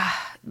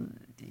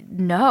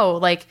 no,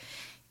 like,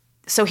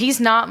 so he's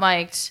not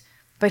mic'd,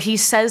 but he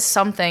says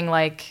something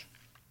like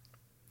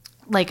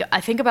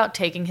I think about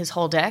taking his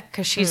whole dick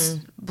because she's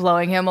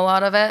blowing him a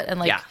lot of it, and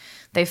like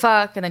they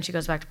fuck, and then she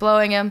goes back to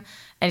blowing him,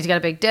 and he's got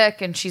a big dick,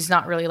 and she's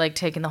not really like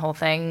taking the whole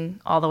thing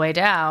all the way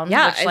down.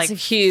 Yeah, which, it's like, a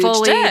huge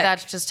fully, dick.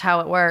 that's just how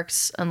it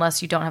works,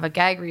 unless you don't have a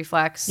gag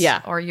reflex,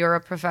 or you're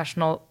a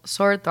professional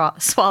sword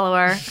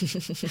swallower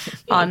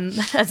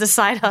as a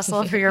side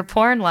hustle for your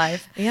porn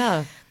life.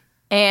 Yeah.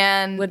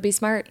 And Would be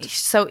smart.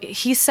 so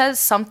he says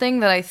something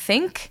that I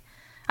think,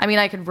 I mean,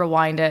 I could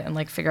rewind it and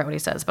like figure out what he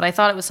says, but I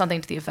thought it was something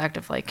to the effect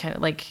of like, kind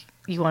of like,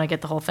 you want to get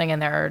the whole thing in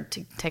there or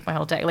to take my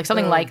whole day, like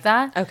something like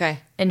that. Okay.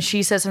 And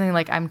she says something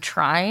like, I'm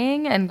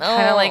trying, and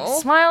kind of like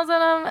smiles at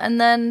him.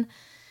 And then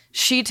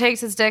she takes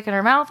his dick in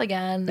her mouth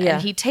again. Yeah.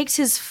 And he takes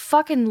his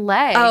fucking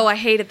leg. Oh, I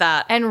hated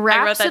that. And I wrote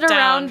wraps that it down.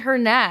 around her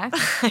neck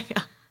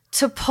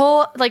to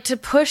pull, like to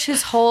push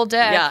his whole dick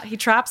Yeah, he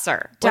traps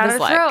her down with her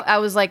his leg. throat. I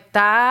was like,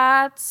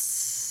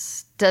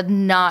 that's the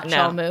not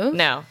shall move.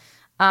 No.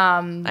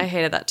 I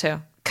hated that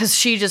too. Because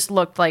she just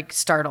looked like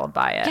startled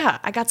by it. Yeah,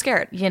 I got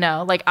scared. You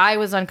know, like I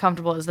was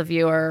uncomfortable as the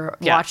viewer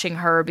watching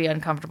her be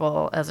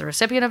uncomfortable as a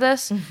recipient of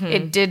this.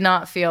 It did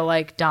not feel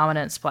like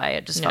dominance play.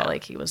 It just felt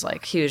like he was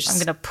like, Huge. I'm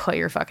going to put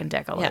your fucking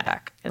dick all the way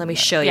back. Let me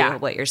show you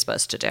what you're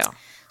supposed to do.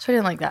 So I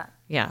didn't like that.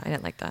 Yeah, I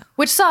didn't like that.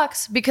 Which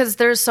sucks because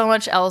there's so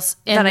much else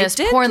in That I this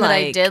did porn that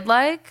I like. did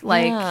like.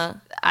 Like Yeah.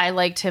 I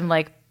liked him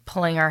like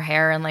pulling her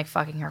hair and like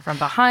fucking her from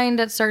behind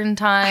at certain I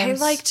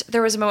times. liked,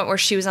 there was a moment where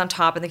she was on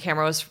top and the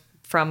camera was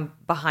from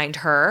behind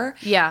her.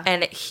 Yeah.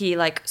 And he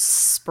like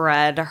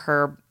spread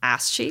her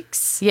ass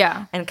cheeks.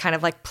 Yeah. And kind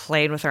of like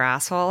played with her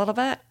asshole a little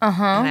bit.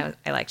 And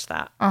I liked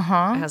that.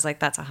 I was like,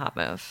 that's a hot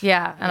move.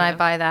 Yeah, and I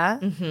buy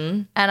that.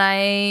 Mm-hmm.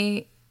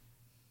 And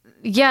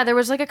there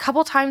was like a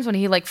couple times when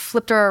he like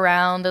flipped her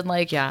around and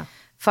like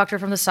fucked her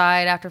from the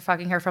side after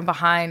fucking her from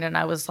behind, and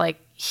I was like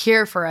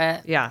here for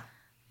it. Yeah.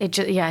 It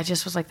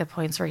just was like the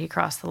points where he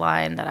crossed the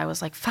line that I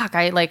was like, fuck,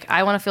 I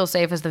want to feel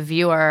safe as the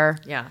viewer,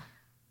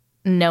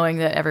 knowing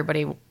that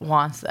everybody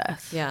wants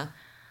this. Yeah.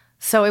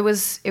 So it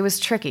was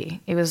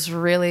tricky. It was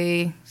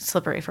really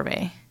slippery for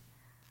me.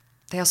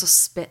 They also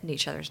spit in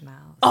each other's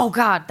mouths. Oh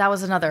God, that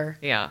was another.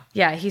 Yeah.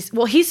 Yeah, he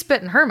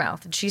spit in her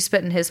mouth. Did she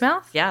spit in his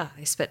mouth? Yeah.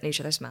 They spit in each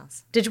other's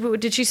mouths.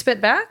 Did she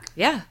spit back?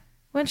 Yeah.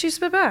 When did she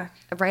spit back?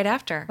 Right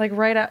after. Like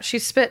right out. She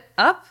spit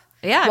up?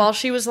 Yeah. While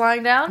she was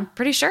lying down?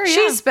 Pretty sure, yeah.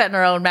 She spit in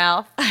her own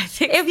mouth. I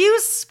think if you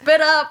spit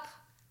up,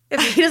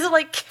 if he doesn't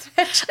like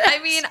catch it.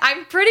 I mean,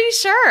 I'm pretty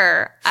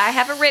sure. I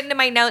have it written in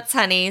my notes,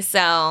 honey,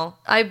 so.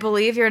 I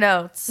believe your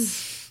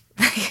notes.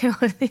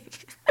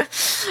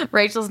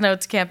 Rachel's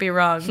notes can't be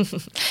wrong.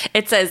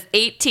 It says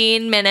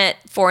 18-minute,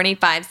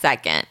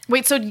 45-second.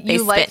 Wait, so They you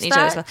spit liked in each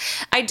other's that?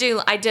 mouth.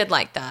 I did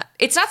like that.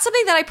 It's not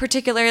something that I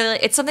particularly,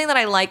 it's something that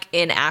I like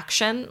in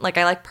action. Like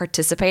I like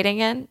participating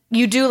in.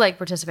 You do like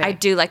participating. I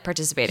do like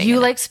participating You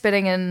in like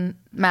spitting in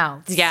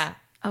mouths. it. Yeah.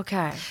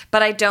 Okay.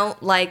 But I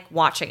don't like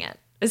watching it.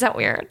 Is that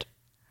weird?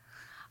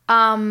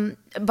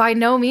 By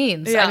no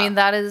means. Yeah. I mean,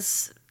 that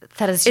is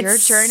your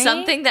It's journey.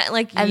 something that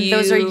like and you.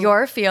 those are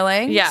your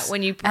feelings. Yeah,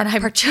 when you and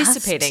I'm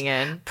participating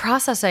just in.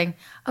 processing.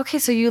 Okay,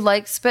 so you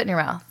like spit in your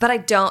mouth. But I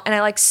don't, and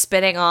I like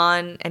spitting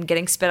on and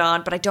getting spit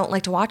on, but I don't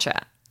like to watch it.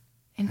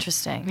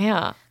 Interesting.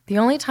 Yeah. The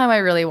only time I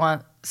really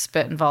want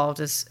spit involved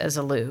is as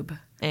a lube,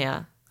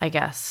 Yeah. I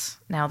guess,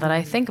 now that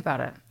I think about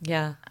it.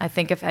 Yeah. I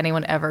think if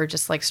anyone ever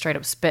just like straight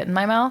up spit in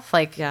my mouth,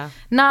 like Yeah.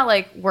 not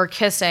like we're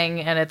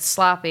kissing and it's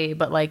sloppy,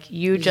 but like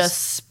you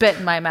just spit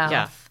in my mouth,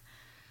 Yeah.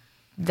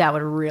 that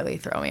would really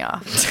throw me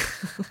off.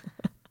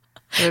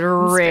 It would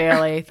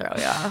really throw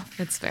me off.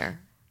 It's fair.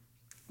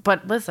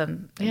 But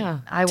listen, Yeah.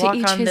 I To walk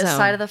each on his this own.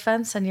 side of the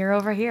fence and you're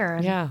over here.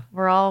 And Yeah.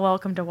 we're all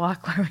welcome to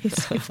walk where we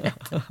see fit.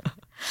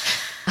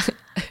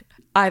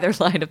 Either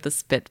line of the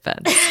spit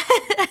fence.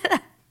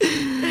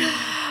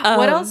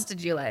 What else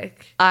did you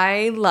like?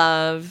 I'm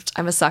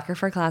a sucker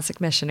for Classic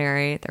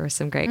Missionary. There was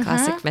some great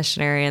Classic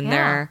Missionary in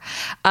there.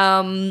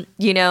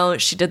 You know,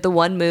 she did the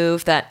one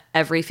move that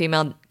every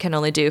female can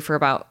only do for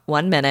about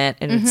 1 minute,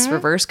 and it's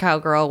reverse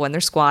cowgirl when they're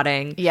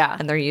squatting. Yeah.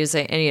 And they're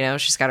using, and you know,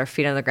 she's got her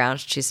feet on the ground.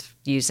 She's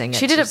using it.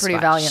 She did to it pretty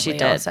squat. valiantly, She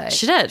did. I would say.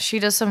 She did. She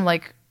does some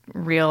like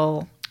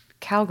real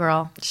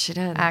cowgirl She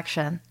did.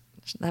 action.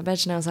 That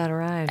bitch knows how to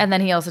ride. And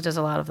then he also does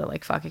a lot of the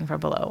like fucking from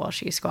below while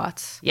she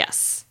squats.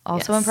 yes.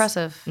 Also Yes.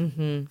 impressive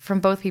from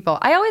both people.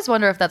 I always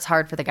wonder if that's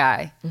hard for the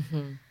guy.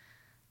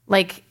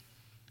 Like,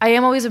 I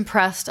am always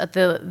impressed at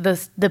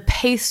the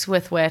pace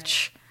with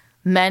which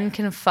men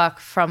can fuck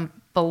from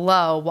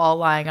below while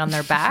lying on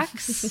their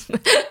backs.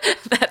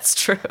 That's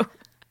true.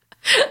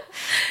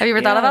 Have you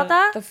ever thought about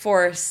that? The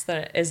force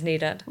that is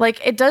needed.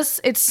 Like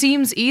it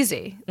seems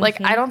easy.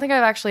 Like I don't think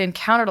I've actually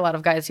encountered a lot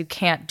of guys who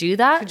can't do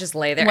that. Who just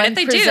lay there. when And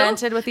if they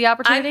presented do, with the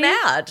opportunity. I'm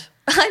mad.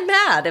 I'm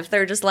mad if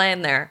they're just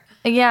laying there.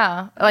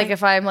 Yeah. Like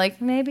if I'm like,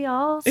 maybe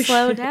I'll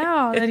slow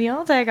down and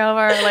you'll take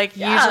over. Like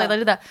usually they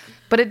do that.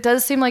 But it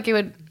does seem like it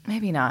would,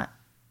 maybe not.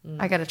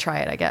 I got to try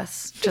it, I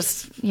guess.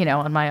 Just,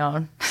 on my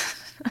own.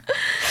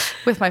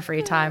 With my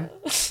free time.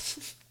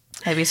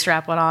 Maybe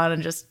strap one on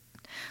and just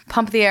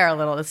pump the air a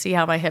little to see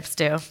how my hips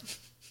do.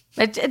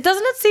 Doesn't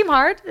it seem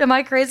hard? Am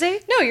I crazy?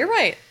 No, you're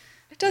right.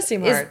 It does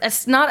seem hard.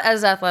 It's not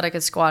as athletic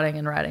as squatting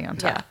and riding on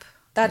top. Yeah,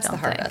 that's I the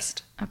don't think.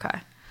 hardest. Okay.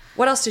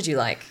 What else did you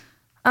like?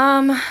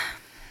 I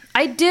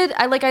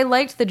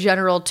liked the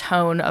general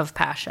tone of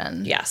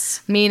passion.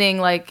 Yes. Meaning,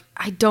 like,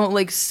 I don't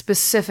like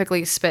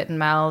specifically spit in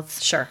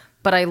mouths. Sure.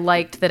 But I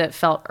liked that it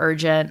felt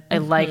urgent. I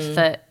liked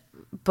that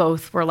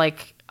both were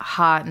like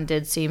hot and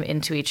did seem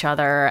into each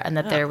other, and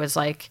that there was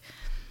like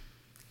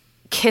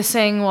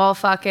kissing while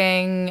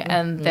fucking,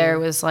 and there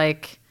was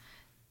like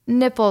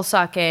nipple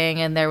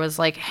sucking, and there was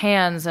like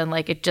hands, and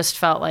like it just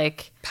felt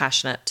like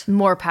Passionate.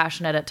 more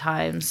passionate at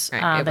times Right.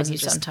 It than wasn't you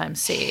just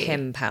sometimes see.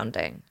 Him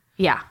pounding.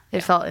 Yeah,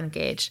 it felt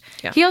engaged.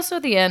 Yeah. He also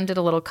at the end did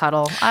a little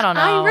cuddle. I don't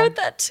know. I wrote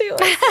that too.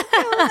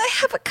 I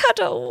have a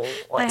cuddle.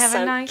 I have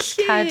So a nice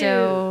cute.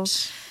 cuddle.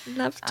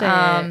 Loved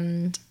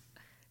it.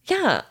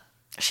 Yeah.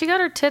 She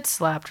got her tits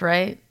slapped,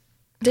 right?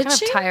 Did kind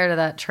she? of tired of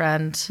that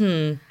trend.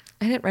 I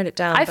didn't write it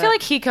down. I feel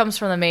like he comes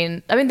from the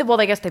main. I mean, well,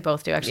 I guess they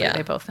both do. Actually, Yeah.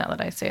 they both. Now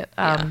that I see it,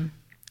 come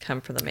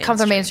from the mainstream. come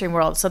from the mainstream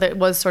world. So it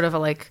was sort of a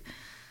like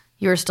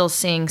you were still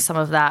seeing some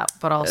of that,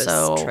 but Those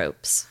also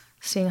tropes.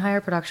 seeing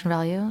higher production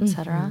value,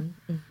 etc.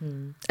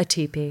 A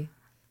teepee.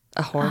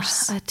 A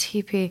horse. A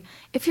teepee.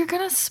 If you're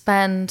gonna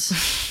spend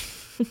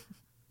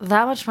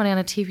that much money on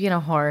a teepee and a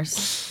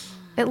horse,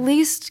 at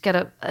least get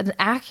an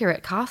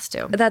accurate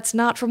costume. That's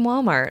not from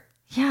Walmart.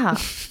 Yeah.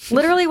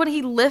 Literally, when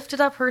he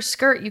lifted up her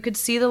skirt, you could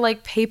see the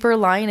like paper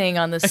lining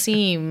on the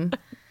seam.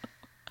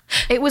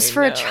 It was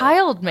for a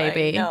child,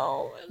 maybe.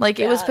 Like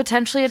it was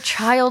potentially a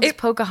child's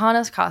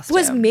Pocahontas costume.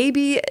 Was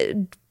maybe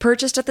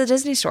purchased at the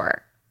Disney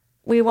store.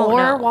 We won't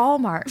or know.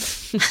 Walmart.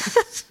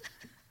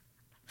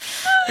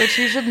 Which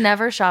you should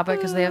never shop at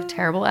because they have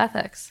terrible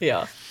ethics.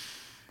 Yeah.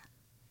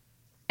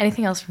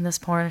 Anything else from this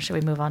porn, or should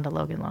we move on to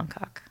Logan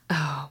Longcock?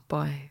 Oh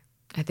boy.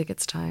 I think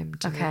it's time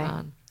to move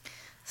on.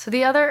 So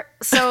the other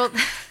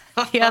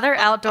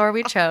outdoor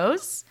we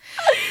chose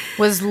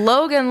was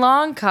Logan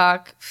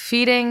Longcock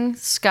feeding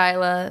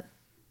Skyla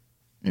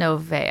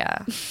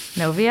Novea.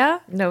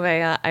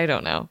 Novea, I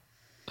don't know.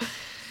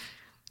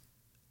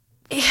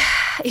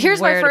 Here's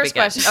Where my to first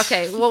begin? question.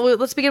 Okay, well,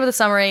 let's begin with a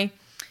summary.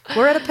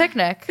 We're at a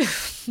picnic.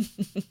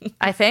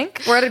 I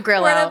think. We're at a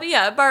grill out.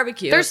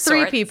 Barbecue. There's of three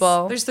sorts.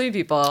 people. There's 3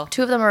 people.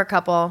 2 of them are a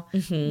couple.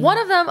 One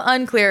of them,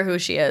 unclear who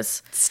she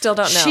is. Still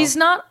don't know. She's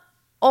not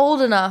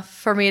old enough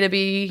for me to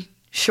be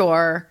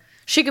sure.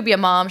 She could be a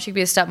mom. She could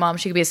be a stepmom.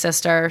 She could be a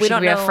sister. She could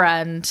don't be a know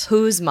friend.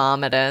 whose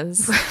mom it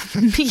is.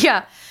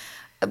 Yeah.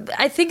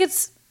 I think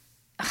it's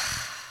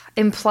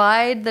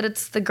implied that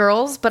it's the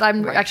girls, but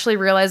I'm actually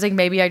realizing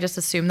maybe I just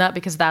assumed that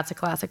because that's a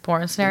classic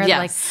porn scenario.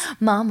 They're Yes.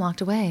 like, mom walked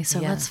away, so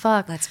let's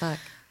fuck. Let's fuck.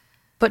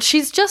 But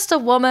she's just a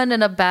woman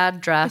in a bad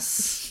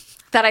dress.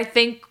 That I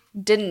think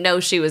didn't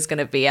know she was going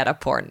to be at a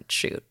porn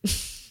shoot.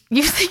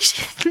 You think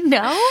she didn't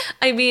know?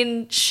 I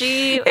mean,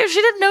 she... If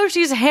she didn't know,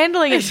 she's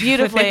handling it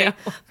beautifully.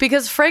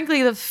 Because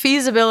frankly, the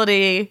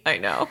feasibility I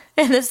know.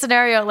 in this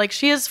scenario, like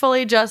she is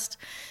fully just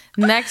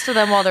next to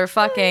them while they're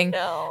fucking,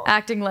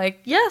 acting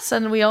like, yes,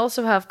 and we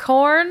also have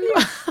corn.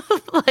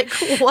 Like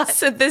what?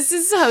 So this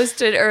is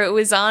hosted, or it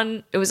was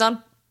on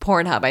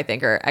Pornhub, I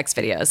think, or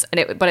Xvideos,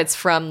 but it's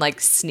from like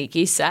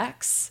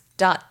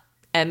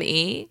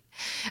sneakysex.me.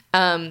 So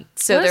What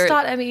they're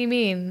does .me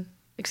mean?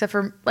 Except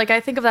for, like, I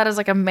think of that as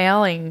like a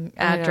mailing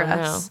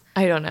address.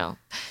 I don't know.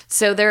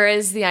 So there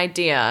is the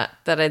idea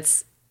that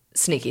it's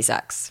sneaky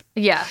sex.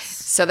 Yes.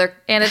 So they're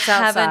And it's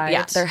outside.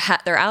 Yeah,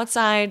 they're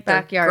outside.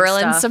 Backyard they're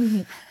grilling stuff.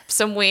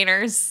 some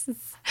wieners.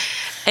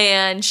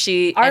 And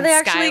Are they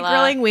actually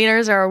grilling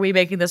wieners, or are we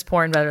making this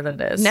porn better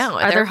than it is? No.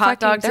 Are there hot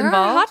dogs there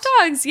involved? Are hot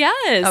dogs,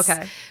 yes.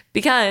 Okay.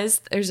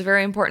 Because there's a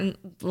very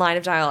important line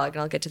of dialogue,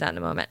 and I'll get to that in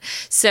a moment.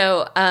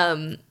 So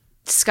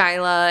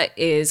Skyla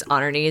is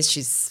on her knees.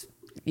 She's,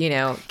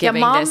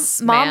 giving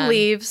this mom man,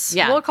 leaves.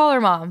 Yeah. We'll call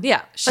her mom. Yeah,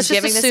 Let's she's just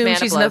giving this assume man a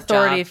she's an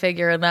authority blowjob.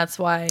 figure, and that's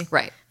why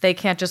Right. they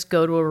can't just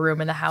go to a room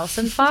in the house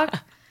and fuck.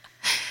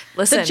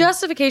 Listen, The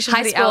justification for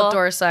high the school,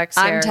 outdoor sex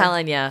here. I'm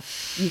telling you,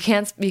 you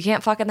can't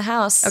fuck in the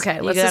house. Okay,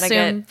 You let's gotta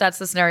assume get that's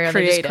the scenario. And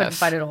they just couldn't creative.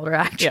 find an older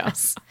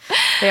actress.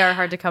 They are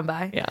hard to come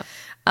by. Yeah.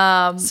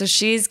 So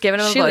she's giving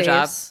him a She blowjob.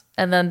 leaves,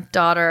 and then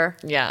daughter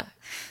Yeah.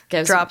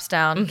 Gives drops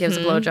down, gives a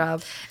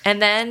blowjob.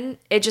 And then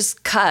it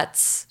just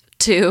cuts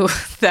to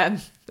them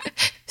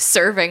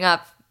serving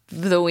up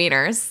the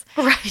wieners.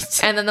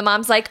 Right. And then the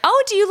mom's like,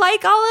 "Oh, do you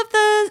like all of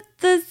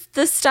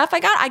the stuff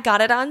I got? I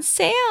got it on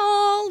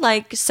sale."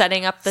 Like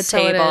setting up the So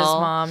table. it is,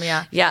 Mom.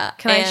 Yeah. Yeah.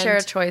 Can I And- share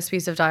a choice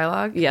piece of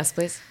dialogue? Yes,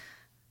 please.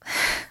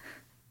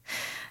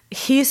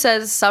 He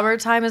says,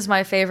 "Summertime is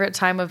my favorite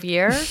time of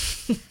year,"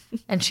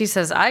 and she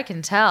says, "I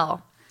can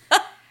tell,"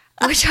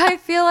 which I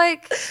feel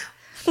like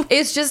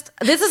it's just.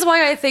 This is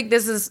why I think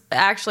this is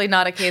actually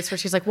not a case where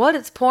she's like, "What?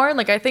 It's porn."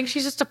 Like I think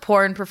she's just a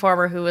porn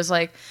performer who was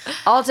like,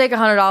 "I'll take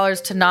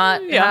 $100 to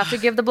not have to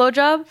give the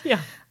blowjob." Yeah.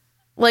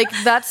 Like,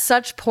 that's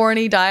such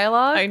porny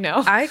dialogue. I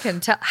know. I can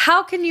tell.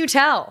 How can you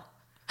tell?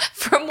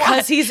 From Because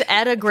what? he's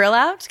at a grill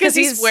out? Because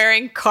he's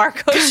wearing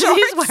cargo shorts.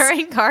 He's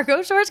wearing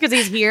cargo shorts because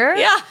he's here?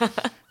 Yeah.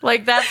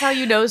 Like, that's how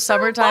you know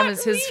summertime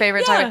is his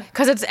favorite time.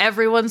 Because it's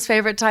everyone's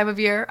favorite time of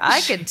year.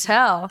 I can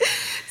tell.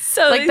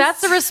 So Like,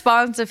 that's the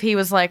response if he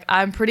was like,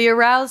 I'm pretty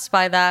aroused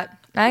by that.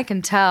 I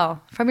can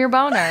tell from your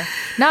boner.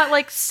 Not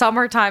like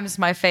summertime's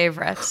my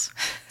favorite.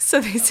 So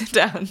they sit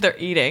down, they're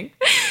eating,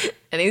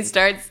 and he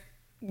starts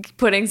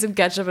putting some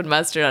ketchup and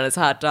mustard on his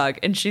hot dog.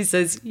 And she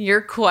says,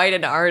 "You're quite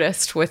an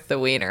artist with the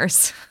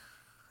wieners."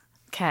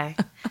 Okay.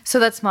 So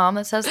that's mom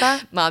that says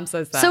that? Mom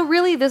says that. So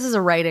really, this is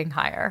a writing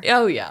hire.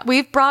 oh, yeah.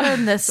 We've brought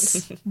in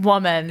this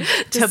woman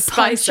to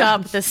spice punch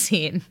up the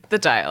scene, the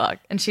dialogue.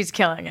 and she's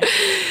killing it.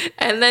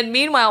 And then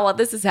meanwhile, while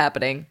this is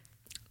happening,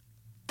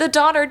 the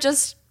daughter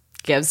just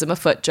gives him a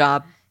foot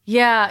job.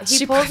 Yeah, he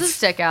She pulls puts- his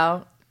dick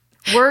out.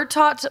 We're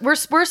taught we're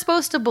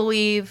supposed to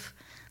believe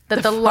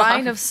that the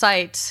line of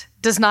sight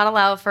does not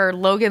allow for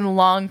Logan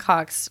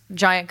Longcock's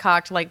giant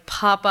cock to like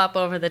pop up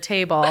over the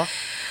table.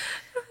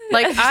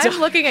 Like, I'm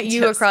looking at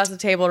you across the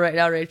table right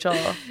now, Rachel.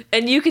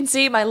 And you can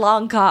see my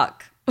long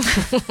cock.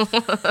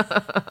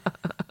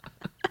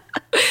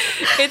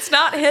 It's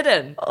not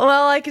hidden.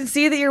 Well, I can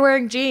see that you're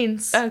wearing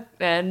jeans. And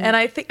And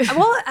I think,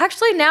 well,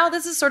 actually, now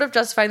this is sort of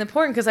justifying the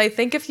porn because I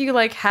think if you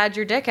like had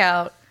your dick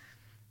out,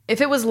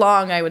 if it was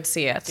long, I would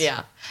see it.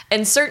 yeah.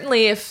 And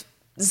certainly if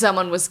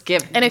someone was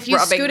And if you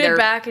rubbing scooted their-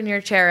 back in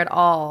your chair at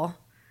all,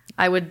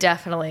 I would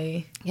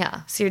definitely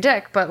Yeah. see your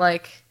dick. But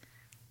like,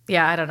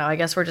 yeah, I don't know. I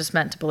guess we're just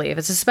meant to believe.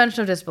 It's a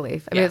suspension of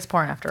disbelief. I mean, Yeah. it's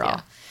porn after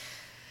all.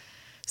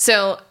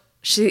 So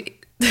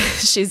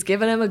she's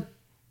given him a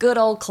good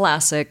old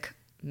classic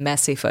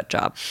messy foot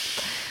job,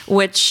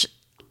 which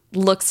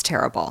looks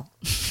terrible.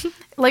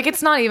 Like,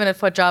 it's not even a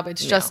foot job.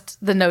 It's just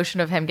the notion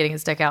of him getting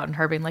his dick out and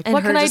her being like, And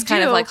what her can I just do?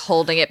 kind of, like,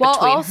 holding it While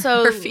between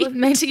also, her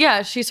feet.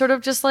 Yeah, she sort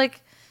of just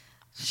like,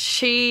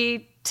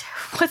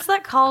 what's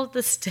that called?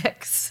 The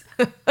sticks.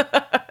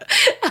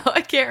 Oh,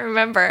 I can't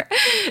remember.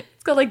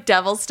 It's called like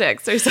devil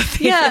sticks or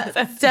something.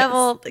 Yeah,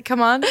 devil.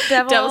 Come on,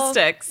 Devil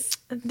sticks.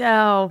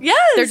 No. Yes.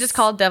 They're just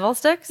called devil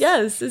sticks?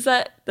 Yes,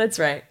 that's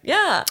right.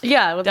 Yeah.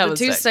 Yeah, with Devil the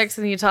two sticks. sticks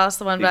and you toss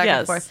the one back Yes.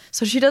 and forth.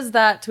 So she does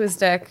that to his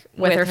dick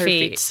with her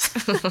feet.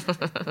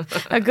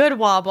 A good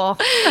wobble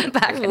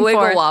back and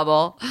Wiggle forth.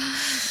 wobble.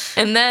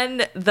 And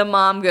then the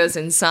mom goes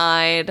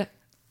inside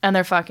And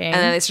they're fucking. and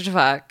then they start to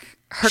fuck.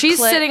 Her She's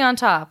clit- sitting on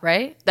top,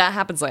 right? That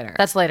happens later.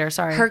 That's later,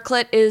 sorry. Her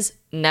clit is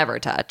never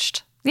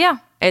touched. yeah.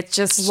 It's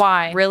just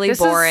Why? really This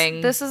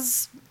boring.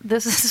 is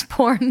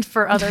porn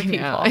for other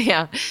people.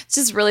 Yeah. It's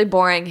just really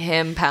boring.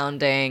 Him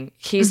pounding.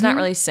 He's not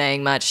really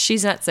saying much.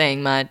 She's not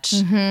saying much.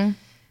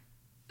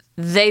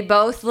 They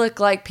both look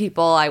like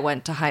people I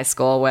went to high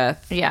school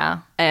with. Yeah.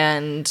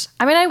 And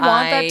I mean, I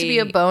want that to be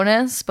a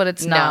bonus, but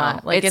it's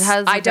not. Like, it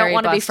has. I don't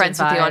want to be friends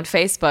with you on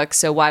Facebook,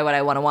 so why would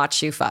I want to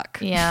watch you fuck?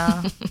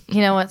 Yeah. You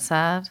know what's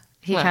sad?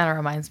 He What? kind of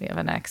reminds me of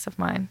an ex of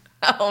mine.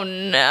 Oh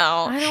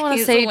no! I don't wanna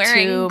He's say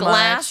wearing too much.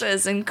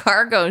 glasses and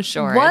cargo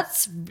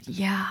shorts.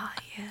 Yeah,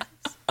 he is.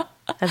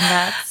 And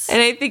that's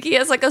And I think he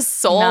has like a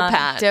soul not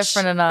patch.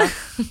 different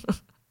enough.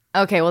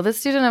 Okay, well,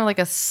 this dude didn't have like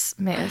a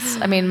miss.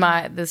 I mean,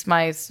 this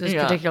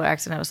Yeah. particular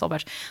ex didn't have a soul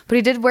patch, but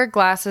he did wear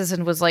glasses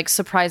and was like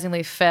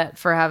surprisingly fit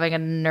for having a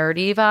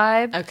nerdy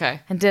vibe. Okay.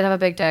 And did have a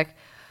big dick.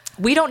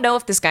 We don't know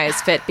if this guy is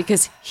fit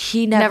because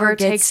he never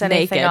gets takes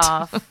anything naked.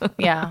 off.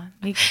 Yeah.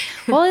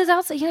 Well, he's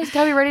outside. You know, he's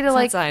got to be ready to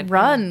like outside.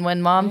 run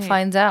when mom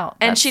finds out.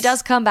 And she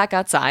does come back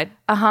outside.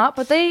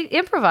 But they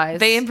improvise.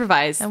 They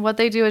improvise And what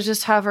they do is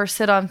just have her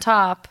sit on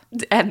top.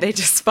 and they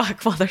just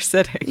fuck while they're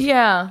sitting.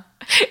 Yeah.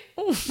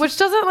 Which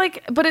doesn't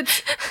like, but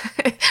it's,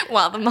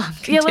 While the mom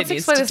yeah, continues let's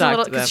explain to this a talk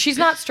little, to them. because she's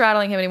not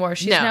straddling him anymore.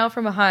 She's No. now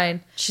from behind.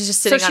 She's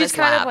just sitting So on she's his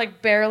kind lap. of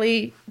like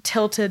barely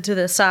tilted to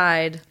the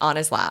side, On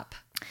his lap.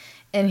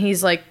 and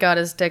he's like got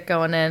his dick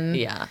going in.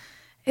 Yeah.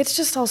 It's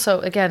just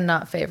also, again,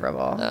 not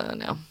favorable.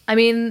 No. I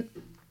mean,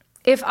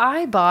 if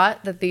I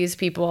bought that these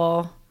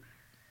people,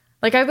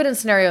 like I've been in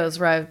scenarios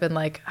where I've been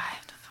like, I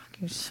have to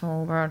fucking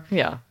so bad.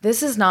 Yeah.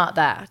 This is not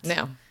that.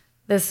 No.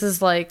 This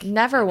is like,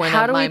 Never when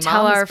how do my we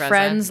tell mom's our present.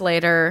 friends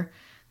later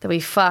that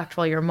we fucked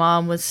while your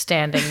mom was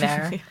standing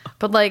there?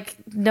 But like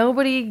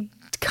nobody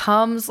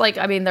comes. Like,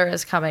 I mean, there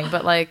is coming,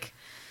 but like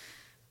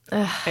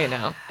I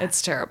know.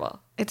 It's terrible.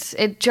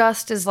 it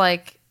just is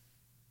like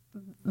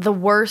the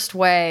worst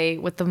way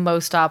with the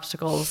most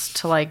obstacles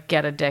to like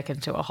get a dick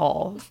into a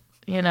hole,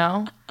 you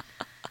know?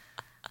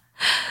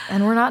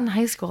 And we're not in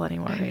high school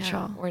anymore,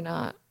 Rachel. We're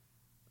not.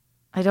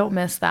 I don't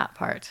miss that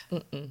part.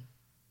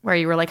 Where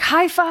you were like,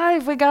 high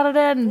five, we got it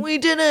in. We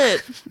did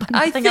it.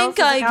 I nothing else think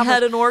has I accomplished.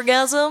 had an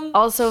orgasm.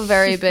 Also,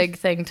 very big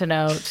thing to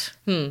note.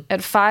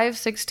 At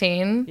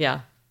 5:16,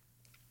 Yeah.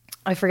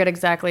 I forget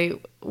exactly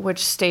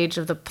which stage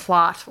of the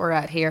plot we're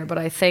at here, but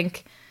I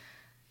think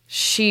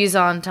she's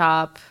on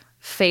top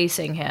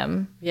facing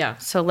him. Yeah.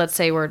 So let's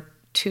say we're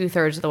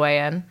 2/3 of the way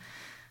in.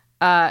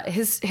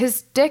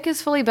 His dick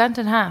is fully bent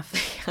in half.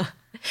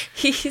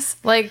 He's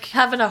Like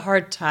having a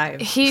hard time.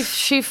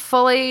 she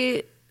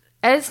fully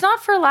And it's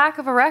not for lack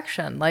of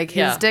erection. Like, his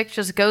Yeah. dick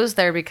just goes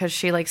there because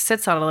she, like,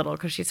 sits on it a little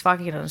because she's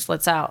fucking it and it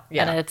slits out.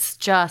 Yeah. And it's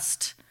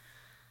just...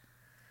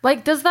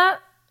 Like, does that...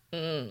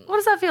 What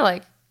does that feel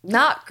like?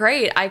 Not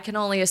great. I can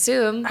only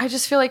assume. I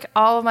just feel like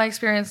all of my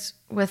experience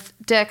with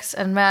dicks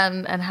and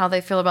men and how they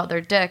feel about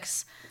their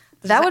dicks,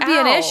 that would be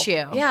an Ow.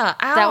 issue. Yeah,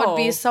 That would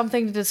be ow.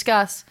 something to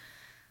discuss.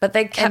 But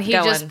they kept And he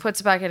going. just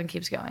puts it back in and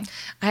keeps going.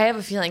 I have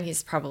a feeling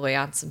he's probably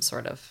on some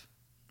sort of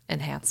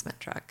enhancement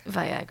drug.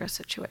 Viagra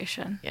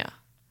situation. Yeah.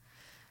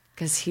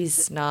 Because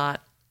he's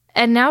not.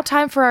 And now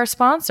time for our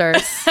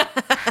sponsors.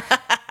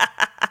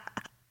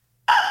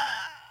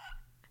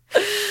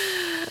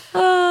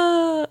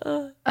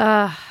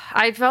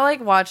 I felt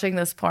like watching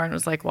this porn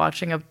was like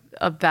watching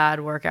a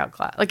bad workout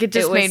class. Like, it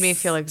just It made was- me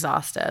feel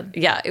exhausted.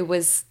 Yeah, it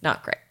was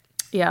not great.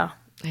 Yeah.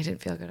 I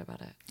didn't feel good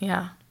about it.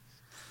 Yeah.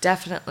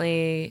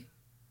 Definitely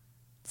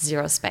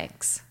 0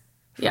 spanks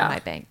from Yeah. my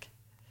bank.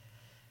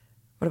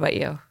 What about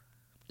you?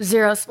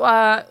 0.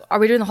 Are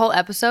we doing the whole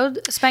episode,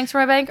 Spanks for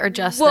My Bank, or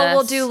just Well, this?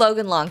 we'll do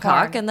Logan Longcock,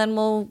 porn? and then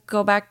we'll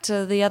go back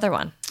to the other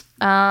one.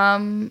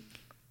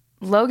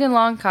 Logan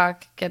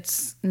Longcock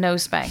gets no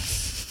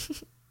spanks.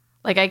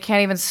 Like, I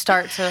can't even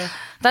start to...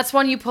 That's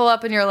one you pull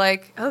up and you're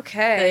like,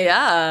 okay.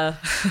 Yeah.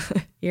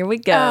 Here we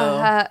go.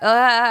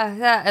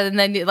 And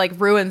then it, like,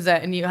 ruins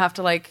it, and you have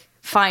to, like,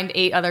 find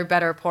 8 other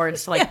better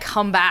porns to, like,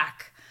 come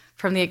back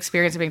from the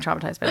experience of being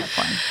traumatized by that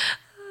porn.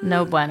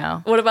 No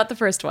bueno. What about the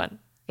first one?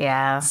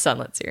 Yeah.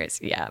 Sunlit series.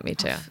 Yeah, me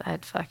too.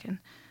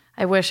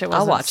 I wish it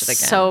wasn't watch it again.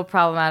 so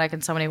problematic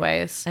in so many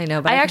ways. I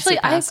know, but I can see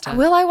past it.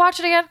 will I watch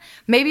it again?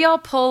 Maybe I'll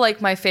pull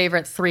like my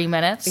favorite 3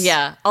 minutes.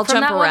 Yeah, I'll from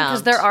jump that one, around.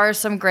 because there are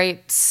some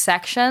great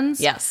sections.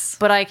 Yes.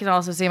 But I can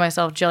also see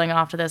myself jilling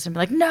off to this and be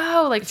like,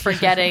 no, like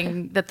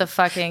forgetting that the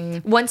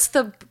fucking Once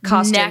the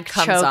costume neck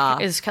comes choke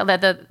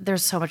off.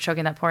 there's so much choking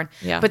in that porn.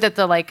 Yeah. But that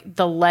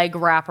the leg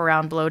wrap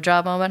around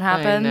blowjob moment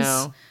happens.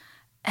 know.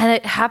 And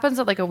it happens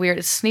at like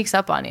it sneaks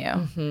up on you.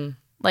 Mm-hmm.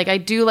 Like, I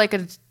do like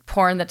a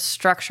porn that's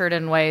structured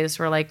in ways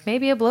where like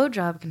maybe a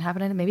blowjob can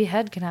happen, maybe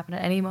head can happen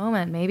at any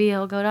moment. Maybe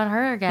he'll go down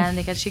her again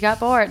because she got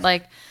bored.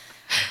 Like,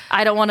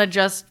 I don't want to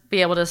just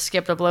be able to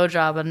skip a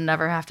blowjob and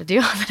never have to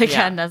deal with it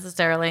again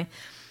necessarily.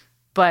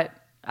 But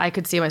I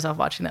could see myself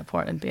watching that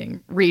porn and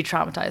being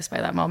re-traumatized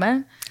by that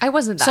moment. I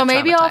wasn't that So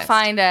maybe I'll traumatized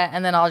find it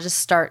and then I'll just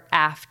start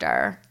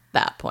after.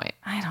 that point.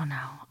 I don't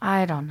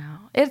know.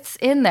 It's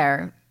in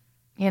there.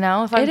 You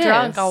know, if I'm It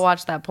drunk, is. I'll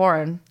watch that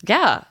porn.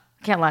 Yeah.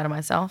 I can't lie to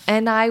myself.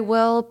 And I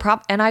will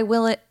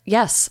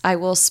I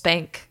will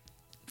spank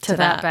To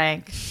that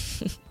bank.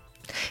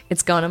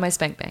 It's going in my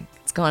spank bank.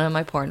 It's going on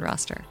my porn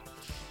roster.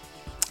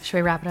 Should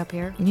we wrap it up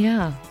here?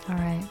 Yeah. All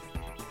right.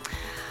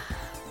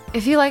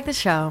 If you like the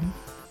show,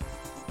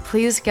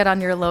 please get on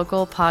your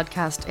local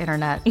podcast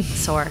internet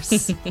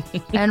source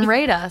and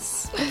rate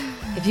us.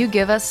 If you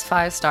give us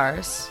 5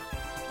 stars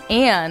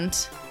and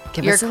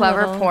Give your us a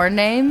clever little- porn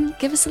name,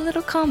 Give us a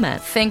little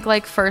comment. think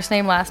like first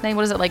name, last name.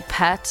 What is it, like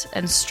pet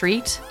and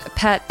street?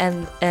 Pet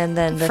and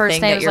then the First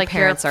thing name that is your like your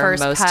parents are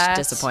first most pet.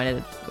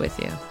 disappointed with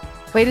you.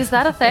 Wait, is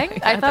that a thing?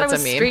 I thought it that's a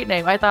was meme. street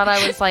name. I thought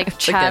I was like like a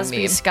Chasby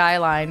meme.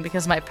 Skyline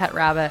because my pet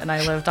rabbit and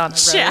I lived on a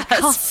road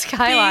called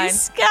Skyline.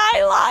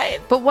 Skyline.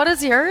 But what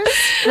is yours?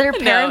 That your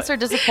parents are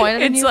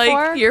disappointed in It's you like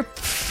for? your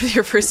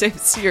first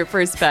name's your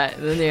first pet,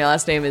 and then your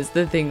last name is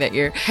the thing that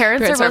your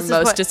Parents parents are are most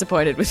most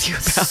disappointed with you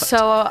about.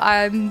 So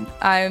I'm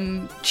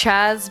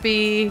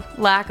Chasby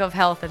lack of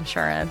health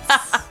insurance.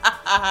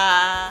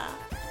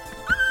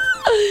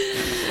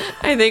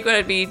 I think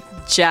would be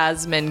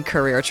Jasmine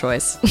career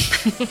choice.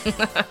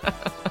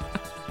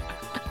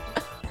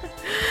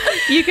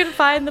 You can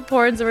find the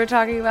porns that we're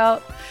talking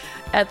about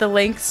at the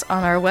links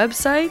on our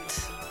website.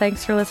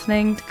 Thanks for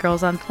listening to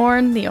Girls on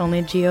Porn, the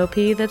only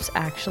GOP that's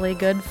actually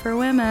good for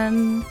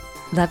women.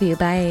 Love you.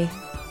 Bye.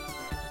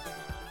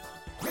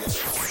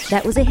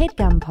 That was a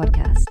HeadGum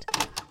podcast.